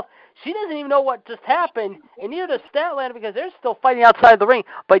and mouth. She doesn't even know what just happened, and neither does Statlander because they're still fighting outside the ring.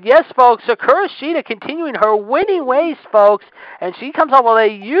 But yes, folks, Akira Shida continuing her winning ways, folks, and she comes up with a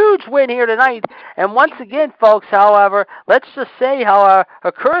huge win here tonight. And once again, folks, however, let's just say, however,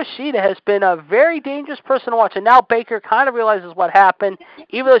 Akira Shida has been a very dangerous person to watch, and now Baker kind of realizes what happened.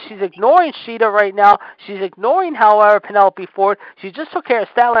 Even though she's ignoring Shida right now, she's ignoring, however, Penelope Ford. She just took care of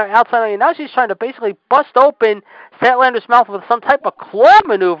Statlander outside the ring, and now she's trying to basically bust open Statlander's mouth with some type of claw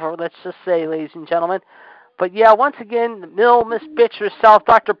maneuver, let's just say, ladies and gentlemen. But yeah, once again, Miss Bitch herself,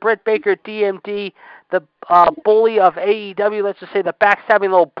 Dr. Britt Baker, DMD, the bully of AEW, let's just say the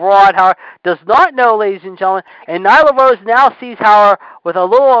backstabbing little broad, however, does not know, ladies and gentlemen. And Nyla Rose now sees, however, with a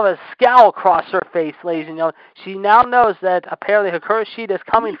little of a scowl across her face, ladies and gentlemen. She now knows that apparently Hikaru Shida is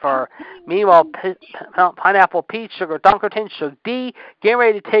coming for her. Meanwhile, Pineapple Pete, Sugar Dunkerton, Sugar D, getting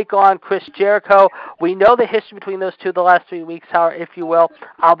ready to take on Chris Jericho. We know the history between those two the last 3 weeks, however, if you will.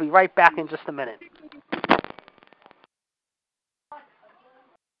 I'll be right back in just a minute.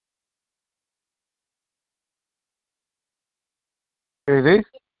 Ready?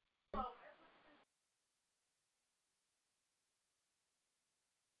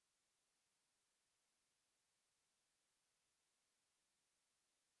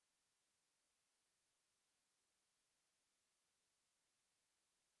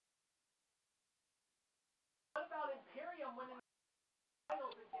 What about Imperium winning the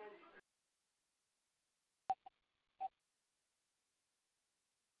titles again?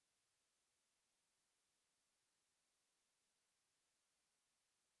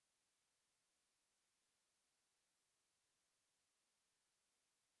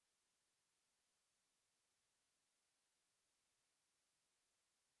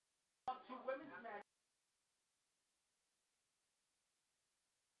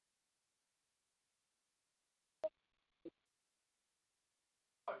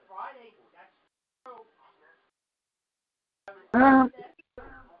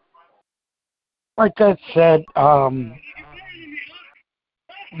 Like I said,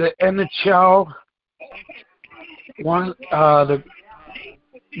 the NHL,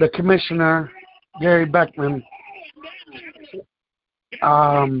 the commissioner, Gary Beckman,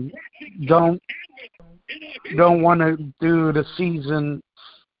 don't want to do the season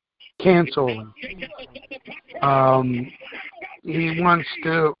canceled. He wants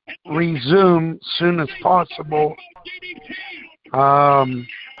to resume soon as possible.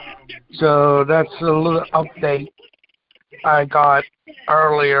 So that's a little update I got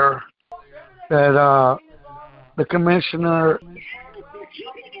earlier that the commissioner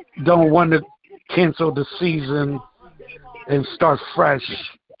don't want to cancel the season and start fresh.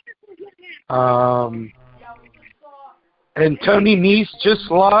 And Tony Nese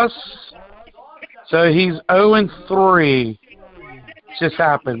just lost, so he's 0-3. Just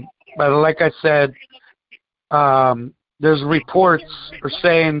happened. But like I said, there's reports are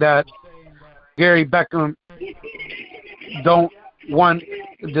saying that Gary Beckham don't want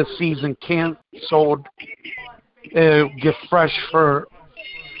the season canceled. Get fresh for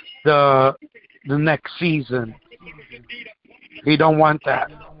the next season. He don't want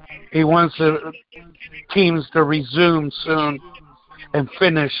that. He wants the teams to resume soon and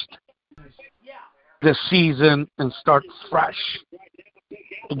finish the season and start fresh.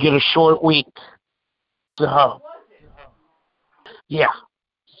 To get a short week. So, yeah.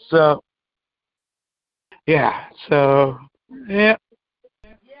 So, yeah.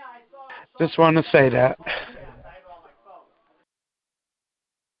 Just want to say that.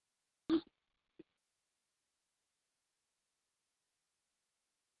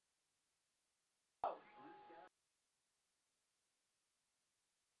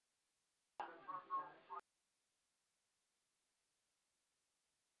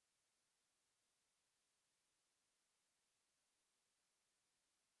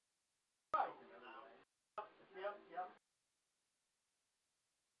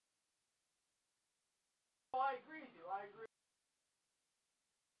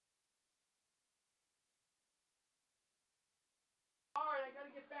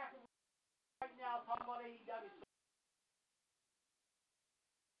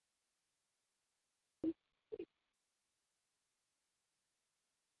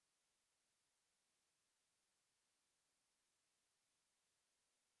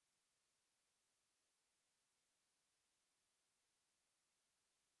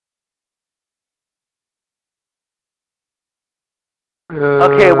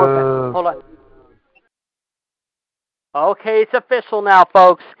 Okay, hold on. Okay, it's official now,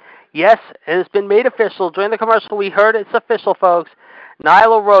 folks. Yes, it has been made official. During the commercial, we heard it's official, folks.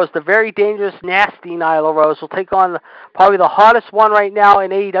 Nyla Rose, the very dangerous, nasty Nyla Rose, will take on probably the hottest one right now in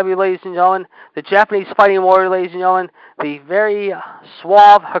AEW, ladies and gentlemen, the Japanese Fighting Warrior, ladies and gentlemen, the very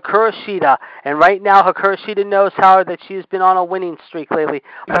suave Hikaru Shida. And right now, Hikaru Shida knows, Howard, that she has been on a winning streak lately.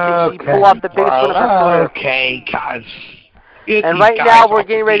 She pulled off the biggest win of her career. Okay, guys. And right now, we're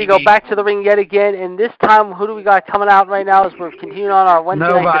getting ready to go back to the ring yet again. And this time, who do we got coming out right now as we're continuing on our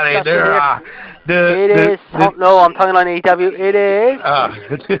Wednesday night discussion here? I'm talking on AEW. It is.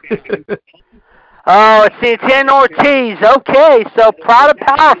 Oh, it's Santana Ortiz. Okay, so Proud and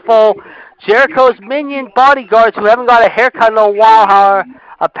Powerful, Jericho's minion bodyguards who haven't got a haircut in a while, however.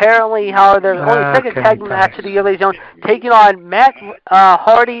 Apparently, there's only the second tag match of the year, ladies and gentlemen, taking on Matt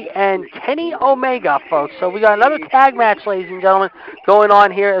Hardy and Kenny Omega, folks. So we got another tag match, ladies and gentlemen, going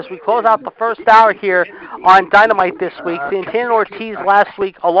on here as we close out the first hour here on Dynamite this week. Santana Ortiz last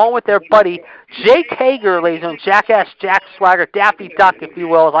week, along with their buddy Jake Hager, ladies and gentlemen, Jackass Jack Swagger, Daffy Duck, if you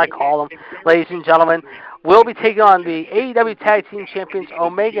will, as I call him, ladies and gentlemen, will be taking on the AEW Tag Team Champions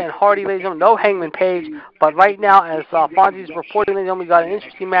Omega and Hardy, ladies and gentlemen. No Hangman Page, but right now, as Fonzie's reporting, ladies and gentlemen, we got an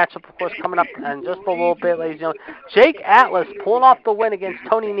interesting matchup, of course, coming up in just a little bit, ladies and gentlemen. Jake Atlas pulling off the win against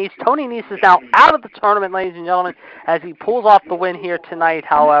Tony Nese. Tony Nese is now out of the tournament, ladies and gentlemen, as he pulls off the win here tonight,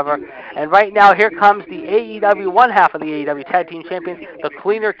 however. And right now, here comes the AEW, one half of the AEW Tag Team Champions, the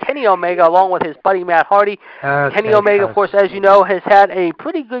cleaner Kenny Omega, along with his buddy Matt Hardy. Kenny Omega, of course, as you know, has had a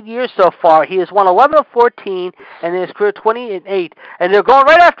pretty good year so far. He has won 11 of 14. And in his career 20-8. And they're going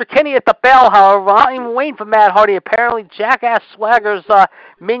right after Kenny at the bell, however. Not even waiting for Matt Hardy. Apparently, Jackass Swagger's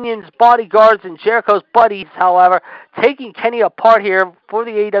minions, bodyguards, and Jericho's buddies, however, taking Kenny apart here for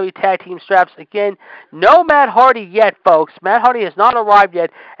the AEW Tag Team straps. Again, no Matt Hardy yet, folks. Matt Hardy has not arrived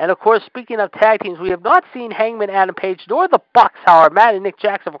yet. And, of course, speaking of tag teams, we have not seen Hangman Adam Page nor the Bucks, however, Matt and Nick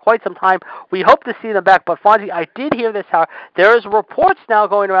Jackson for quite some time. We hope to see them back. But, Fonzie, I did hear this, however. There is reports now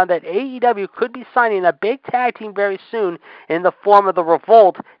going around that AEW could be signing a big tag team very soon in the form of the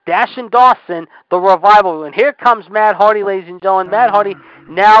Revolt, Dash and Dawson, the Revival. And here comes Matt Hardy, ladies and gentlemen. Matt Hardy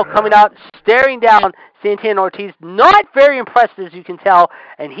now coming out, staring down Santana Ortiz. Not very impressed, as you can tell.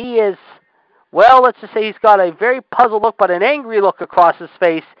 And he is, well, let's just say he's got a very puzzled look, but an angry look across his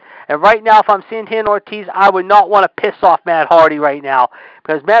face. And right now, if I'm Santana Ortiz, I would not want to piss off Matt Hardy right now.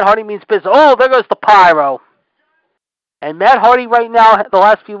 Because Matt Hardy means business. Oh, there goes the pyro. And Matt Hardy right now, the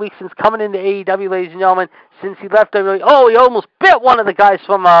last few weeks since coming into AEW, ladies and gentlemen, since he left WWE, he almost bit one of the guys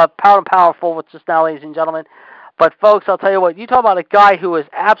from Power and Powerful, which is now, ladies and gentlemen. But, folks, I'll tell you what, you talk about a guy who is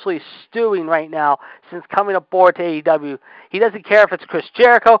absolutely stewing right now since coming aboard to AEW. He doesn't care if it's Chris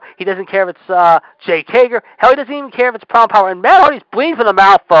Jericho. He doesn't care if it's Jake Hager. Hell, he doesn't even care if it's Power and Power. And Matt Hardy's bleeding from the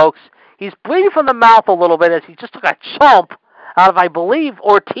mouth, folks. He's bleeding from the mouth a little bit as he just took a chomp out of, I believe,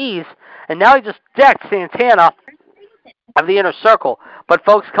 Ortiz. And now he just decked Santana of the Inner Circle. But,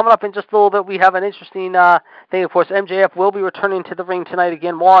 folks, coming up in just a little bit, we have an interesting thing. Of course, MJF will be returning to the ring tonight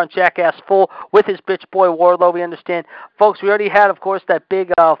again. More on Jackass Full with his bitch boy Wardlow, we understand. Folks, we already had, of course, that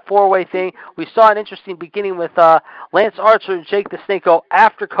big four-way thing. We saw an interesting beginning with Lance Archer and Jake the Snake go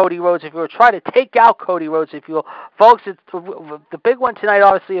after Cody Rhodes, if you will, try to take out Cody Rhodes, if you will. Folks, it's the big one tonight,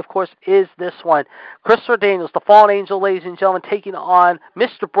 obviously, of course, is this one. Christopher Daniels, the Fallen Angel, ladies and gentlemen, taking on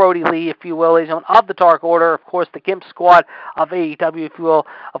Mr. Brody Lee, if you will, ladies and gentlemen, of the Dark Order, of course, the Gimp Squad of AEW, if you will.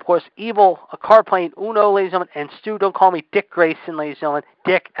 Of course, Evil, a card playing Uno, ladies and gentlemen, and Stu, don't call me Dick Grayson, ladies and gentlemen.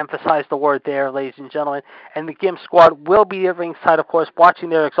 Dick, emphasize the word there, ladies and gentlemen. And the Gimp Squad will be at ringside, of course,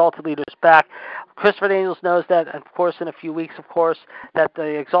 watching their Exalted leaders back. Christopher Daniels knows that, of course, in a few weeks, of course, that the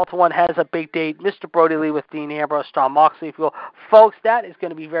Exalted One has a big date. Mr. Brody Lee with Dean Ambrose, Jon Moxley, if you will. Folks, that is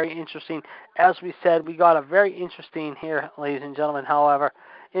going to be very interesting. As we said, we got a very interesting here, ladies and gentlemen, however.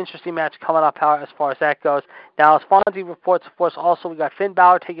 Interesting match coming up as far as that goes. Now, as Fonzie reports, of course, also we got Finn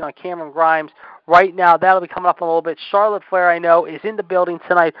Balor taking on Cameron Grimes. Right now, that'll be coming up in a little bit. Charlotte Flair, I know, is in the building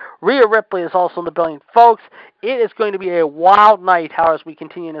tonight. Rhea Ripley is also in the building. Folks, it is going to be a wild night, however, as we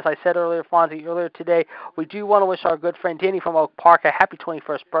continue. And as I said earlier, Fonzie, earlier today, we do want to wish our good friend Danny from Oak Park a happy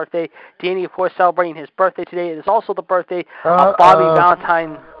 21st birthday. Danny, of course, celebrating his birthday today. It is also the birthday of Bobby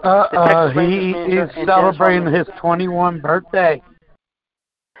Valentine, the Texas Rangers manager. He's celebrating his 21st birthday.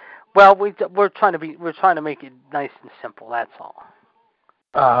 Well, we're trying to make it nice and simple. That's all.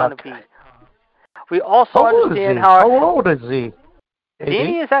 Okay. We also understand how old is he?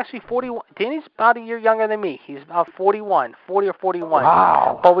 Danny is actually 41. Danny's about a year younger than me. He's about 40 or 41.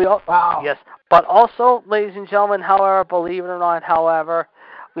 Wow. But wow. Yes. But also, ladies and gentlemen, however, believe it or not, however,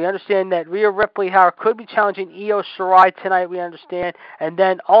 we understand that Rhea Ripley, however, could be challenging Io Shirai tonight, we understand, and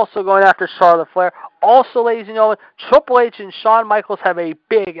then also going after Charlotte Flair. Also, ladies and gentlemen, Triple H and Shawn Michaels have a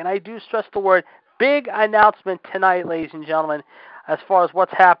big, and I do stress the word, big announcement tonight, ladies and gentlemen, as far as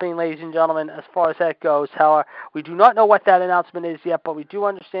what's happening, ladies and gentlemen, as far as that goes. However, we do not know what that announcement is yet, but we do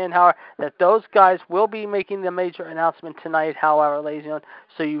understand, however, that those guys will be making the major announcement tonight, however, ladies and gentlemen.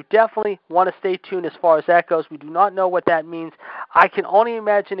 So you definitely want to stay tuned as far as that goes. We do not know what that means. I can only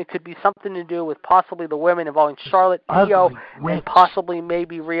imagine it could be something to do with possibly the women involving Charlotte, Io, and possibly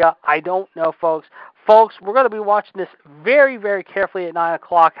maybe Rhea. I don't know, folks. Folks, we're going to be watching this very, very carefully at 9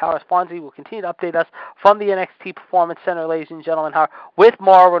 o'clock. However, Fonzie will continue to update us from the NXT Performance Center, ladies and gentlemen, with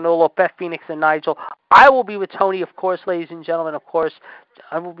Mauro Ranallo, Beth Phoenix, and Nigel. I will be with Tony, of course, ladies and gentlemen, of course.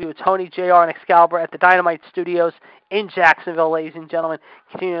 I will be with Tony, JR, and Excalibur at the Dynamite Studios in Jacksonville, ladies and gentlemen.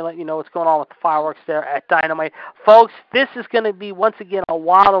 Continue to let you know what's going on with the fireworks there at Dynamite. Folks, this is going to be, once again, a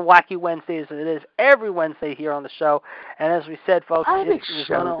wild and wacky Wednesday, as it is every Wednesday here on the show. And as we said, folks, it's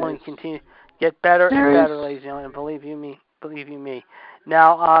going to only continue get better and better, ladies and gentlemen. Believe you me.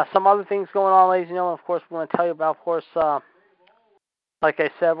 Now, some other things going on, ladies and gentlemen. Of course, we're going to tell you about, of course, like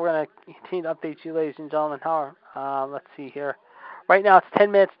I said, we're going to continue to update you, ladies and gentlemen. Let's see here. Right now, it's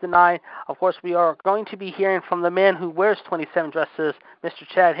 10 minutes to 9. Of course, we are going to be hearing from the man who wears 27 dresses, Mr.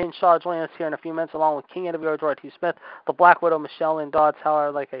 Chad Hinshaw, joining us here in a few minutes, along with King NWO, George T. Smith, the Black Widow, Michelle Lynn Dodds.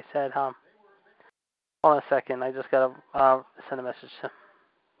 However, like I said, hold on a second. I just got to send a message to him.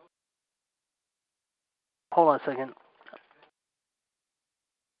 Hold on a second.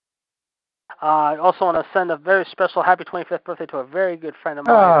 I also want to send a very special happy 25th birthday to a very good friend of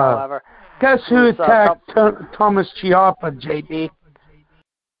mine, however. Guess who attacked Thomas Ciampa, JD?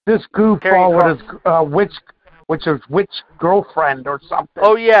 This goofball with his witch girlfriend or something.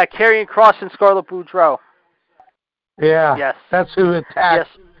 Oh, yeah, Karrion Kross and Scarlett Boudreaux. Yeah. Yes. That's who attacked.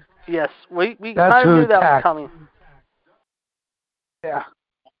 Yes. We kind of knew that was coming. Yeah.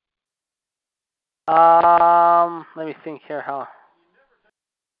 Let me think here. Hold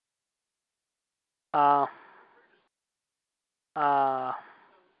on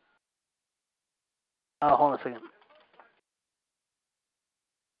a second.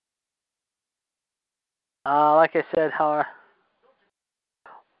 Like I said,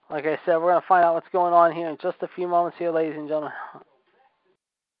 we're going to find out what's going on here in just a few moments here, ladies and gentlemen.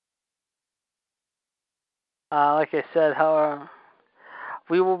 Like I said, however,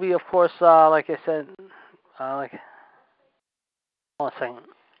 we will be, of course, like I said, hold on a second.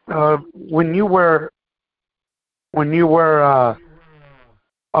 When you were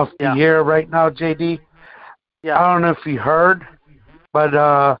off the air right now, JD, I don't know if you heard, but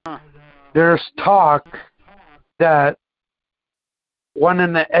there's talk that one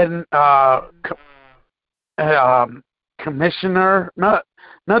in the commissioner, not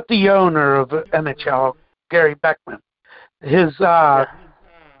the owner of NHL, Gary Beckman, his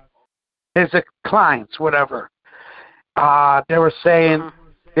clients, whatever. They were saying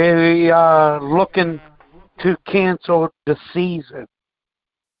they looking to cancel the season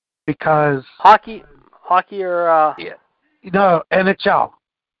because hockey or no, NHL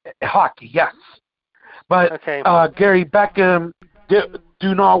hockey, yes. But okay. Gary Beckham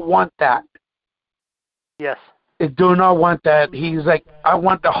do not want that. Yes. Do not want that. He's like, I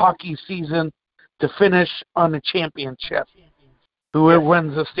want the hockey season to finish on a championship. Whoever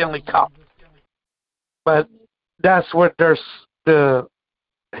wins the Stanley Cup. But that's what his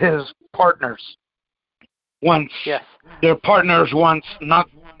partners wants. Yes. Their partners wants not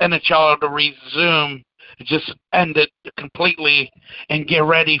NHL to resume, just end it completely and get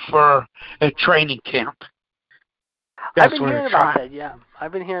ready for a training camp. I've been hearing about that. Yeah,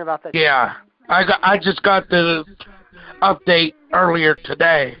 I've been hearing about that. Yeah, I just got the update earlier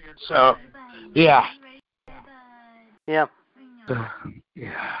today. So, yeah. Yeah. Yeah.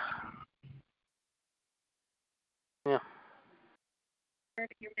 Yeah.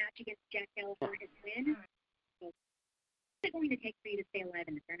 Your match against Jack Gallagher his win. What's it going to take for you to stay alive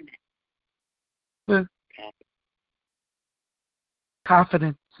in the tournament?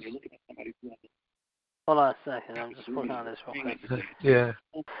 Confidence. Hold on a second. I'm just working on this real quick. Yeah.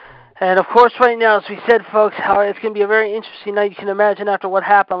 And, of course, right now, as we said, folks, it's going to be a very interesting night. You can imagine after what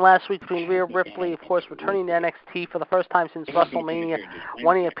happened last week between Rhea Ripley, of course, returning to NXT for the first time since WrestleMania,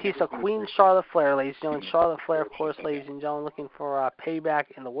 wanting a piece of Queen Charlotte Flair, ladies and gentlemen. Charlotte Flair, of course, ladies and gentlemen, looking for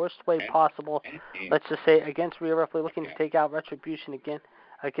payback in the worst way possible. Let's just say against Rhea Ripley, looking to take out Retribution again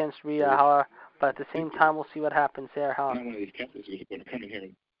against Rhea, however. But at the same time, we'll see what happens there, however. Not one of these captains who's going to come in here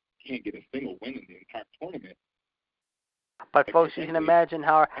and can't get a single win in the entire tournament. But, folks, you can imagine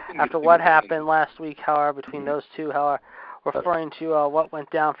how after what happened last week, however, between those two, however, referring to what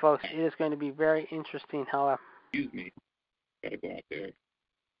went down, folks, it is going to be very interesting, however. Excuse me. Got to go out there.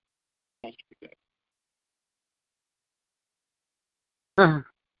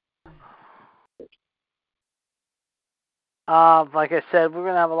 Like I said, we're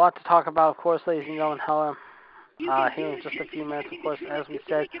going to have a lot to talk about, of course, ladies and gentlemen, however. Here in just a few minutes, of course, as we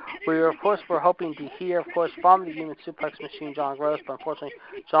said, we're hoping to hear, of course, from the Human Suplex Machine, John Gross, but unfortunately,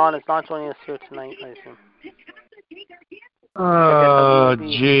 John is not joining us here tonight, ladies and gentlemen. Oh,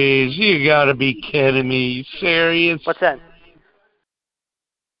 jeez, you gotta be kidding me! You serious? What's that?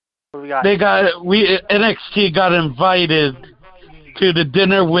 What do we got? NXT got invited to the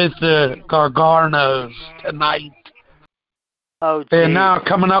dinner with the Garganos tonight. Oh, geez. And now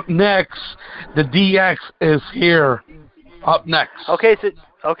coming up next, the DX is here. Up next. Okay, so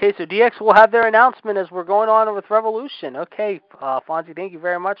DX will have their announcement as we're going on with Revolution. Okay, Fonzie, thank you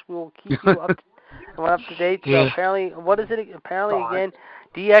very much. We will keep you up to date. So apparently, what is it? Apparently, again,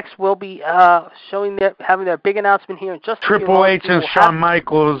 DX will be having their big announcement here in just a few Triple moments. H and Shawn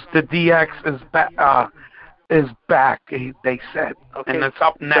Michaels. The DX is back. They said, and it's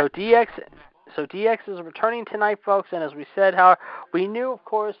up next. So DX is returning tonight, folks, and as we said, we knew, of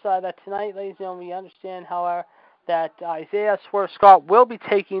course, that tonight, ladies and gentlemen, we understand, however, that Isaiah Swerve Scott will be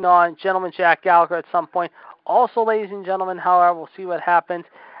taking on Gentleman Jack Gallagher at some point. Also, ladies and gentlemen, however, we'll see what happens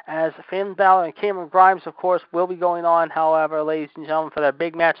as Finn Balor and Cameron Grimes, of course, will be going on, however, ladies and gentlemen, for their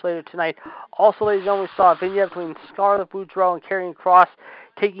big match later tonight. Also, ladies and gentlemen, we saw a vignette between Scarlett Boudreaux and Karrion Kross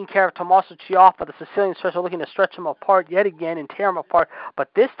taking care of Tommaso Ciampa, the Sicilian Stretcher, looking to stretch him apart yet again and tear him apart. But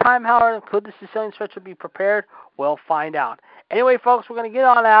this time, however, could the Sicilian Stretcher be prepared? We'll find out. Anyway, folks, we're going to get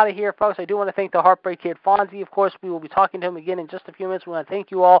on out of here, folks. I do want to thank the Heartbreak Kid, Fonzie. Of course, we will be talking to him again in just a few minutes. We want to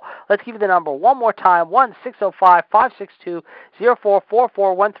thank you all. Let's give you the number one more time, 1-605-562-0444,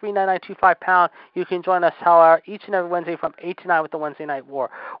 1-39925-POUND. You can join us, however, each and every Wednesday from 8 to 9 with the Wednesday Night War.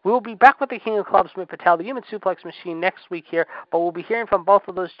 We will be back with the King of Clubs, Smith Patel, the Human Suplex Machine, next week here, but we'll be hearing from both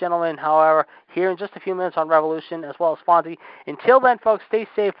of those gentlemen, however, here in just a few minutes on Revolution, as well as Fonzie. Until then, folks, stay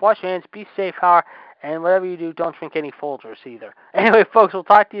safe, wash your hands, be safe, however, and whatever you do, don't drink any Folgers either. Anyway, folks, we'll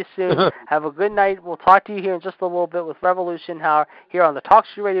talk to you soon. Have a good night. We'll talk to you here in just a little bit with Revolution here on the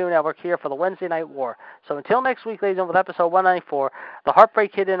TalkShoe Radio Network here for the Wednesday Night War. So until next week, ladies and gentlemen, with episode 194, the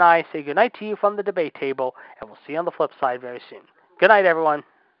Heartbreak Kid and I say goodnight to you from the debate table, and we'll see you on the flip side very soon. Good night, everyone.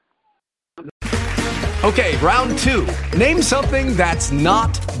 Okay, round two. Name something that's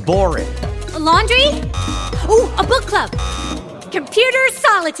not boring. A laundry? Ooh, a book club. Computer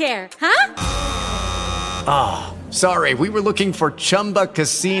solitaire, huh? Ah, sorry, we were looking for Chumba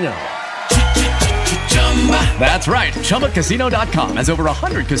Casino. That's right, ChumbaCasino.com has over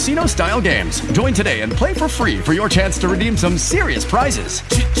 100 casino-style games. Join today and play for free for your chance to redeem some serious prizes.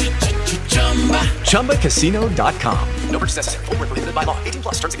 ChumbaCasino.com. No purchase necessary. Void where prohibited by law. 18+.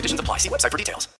 Terms and conditions apply. See website for details.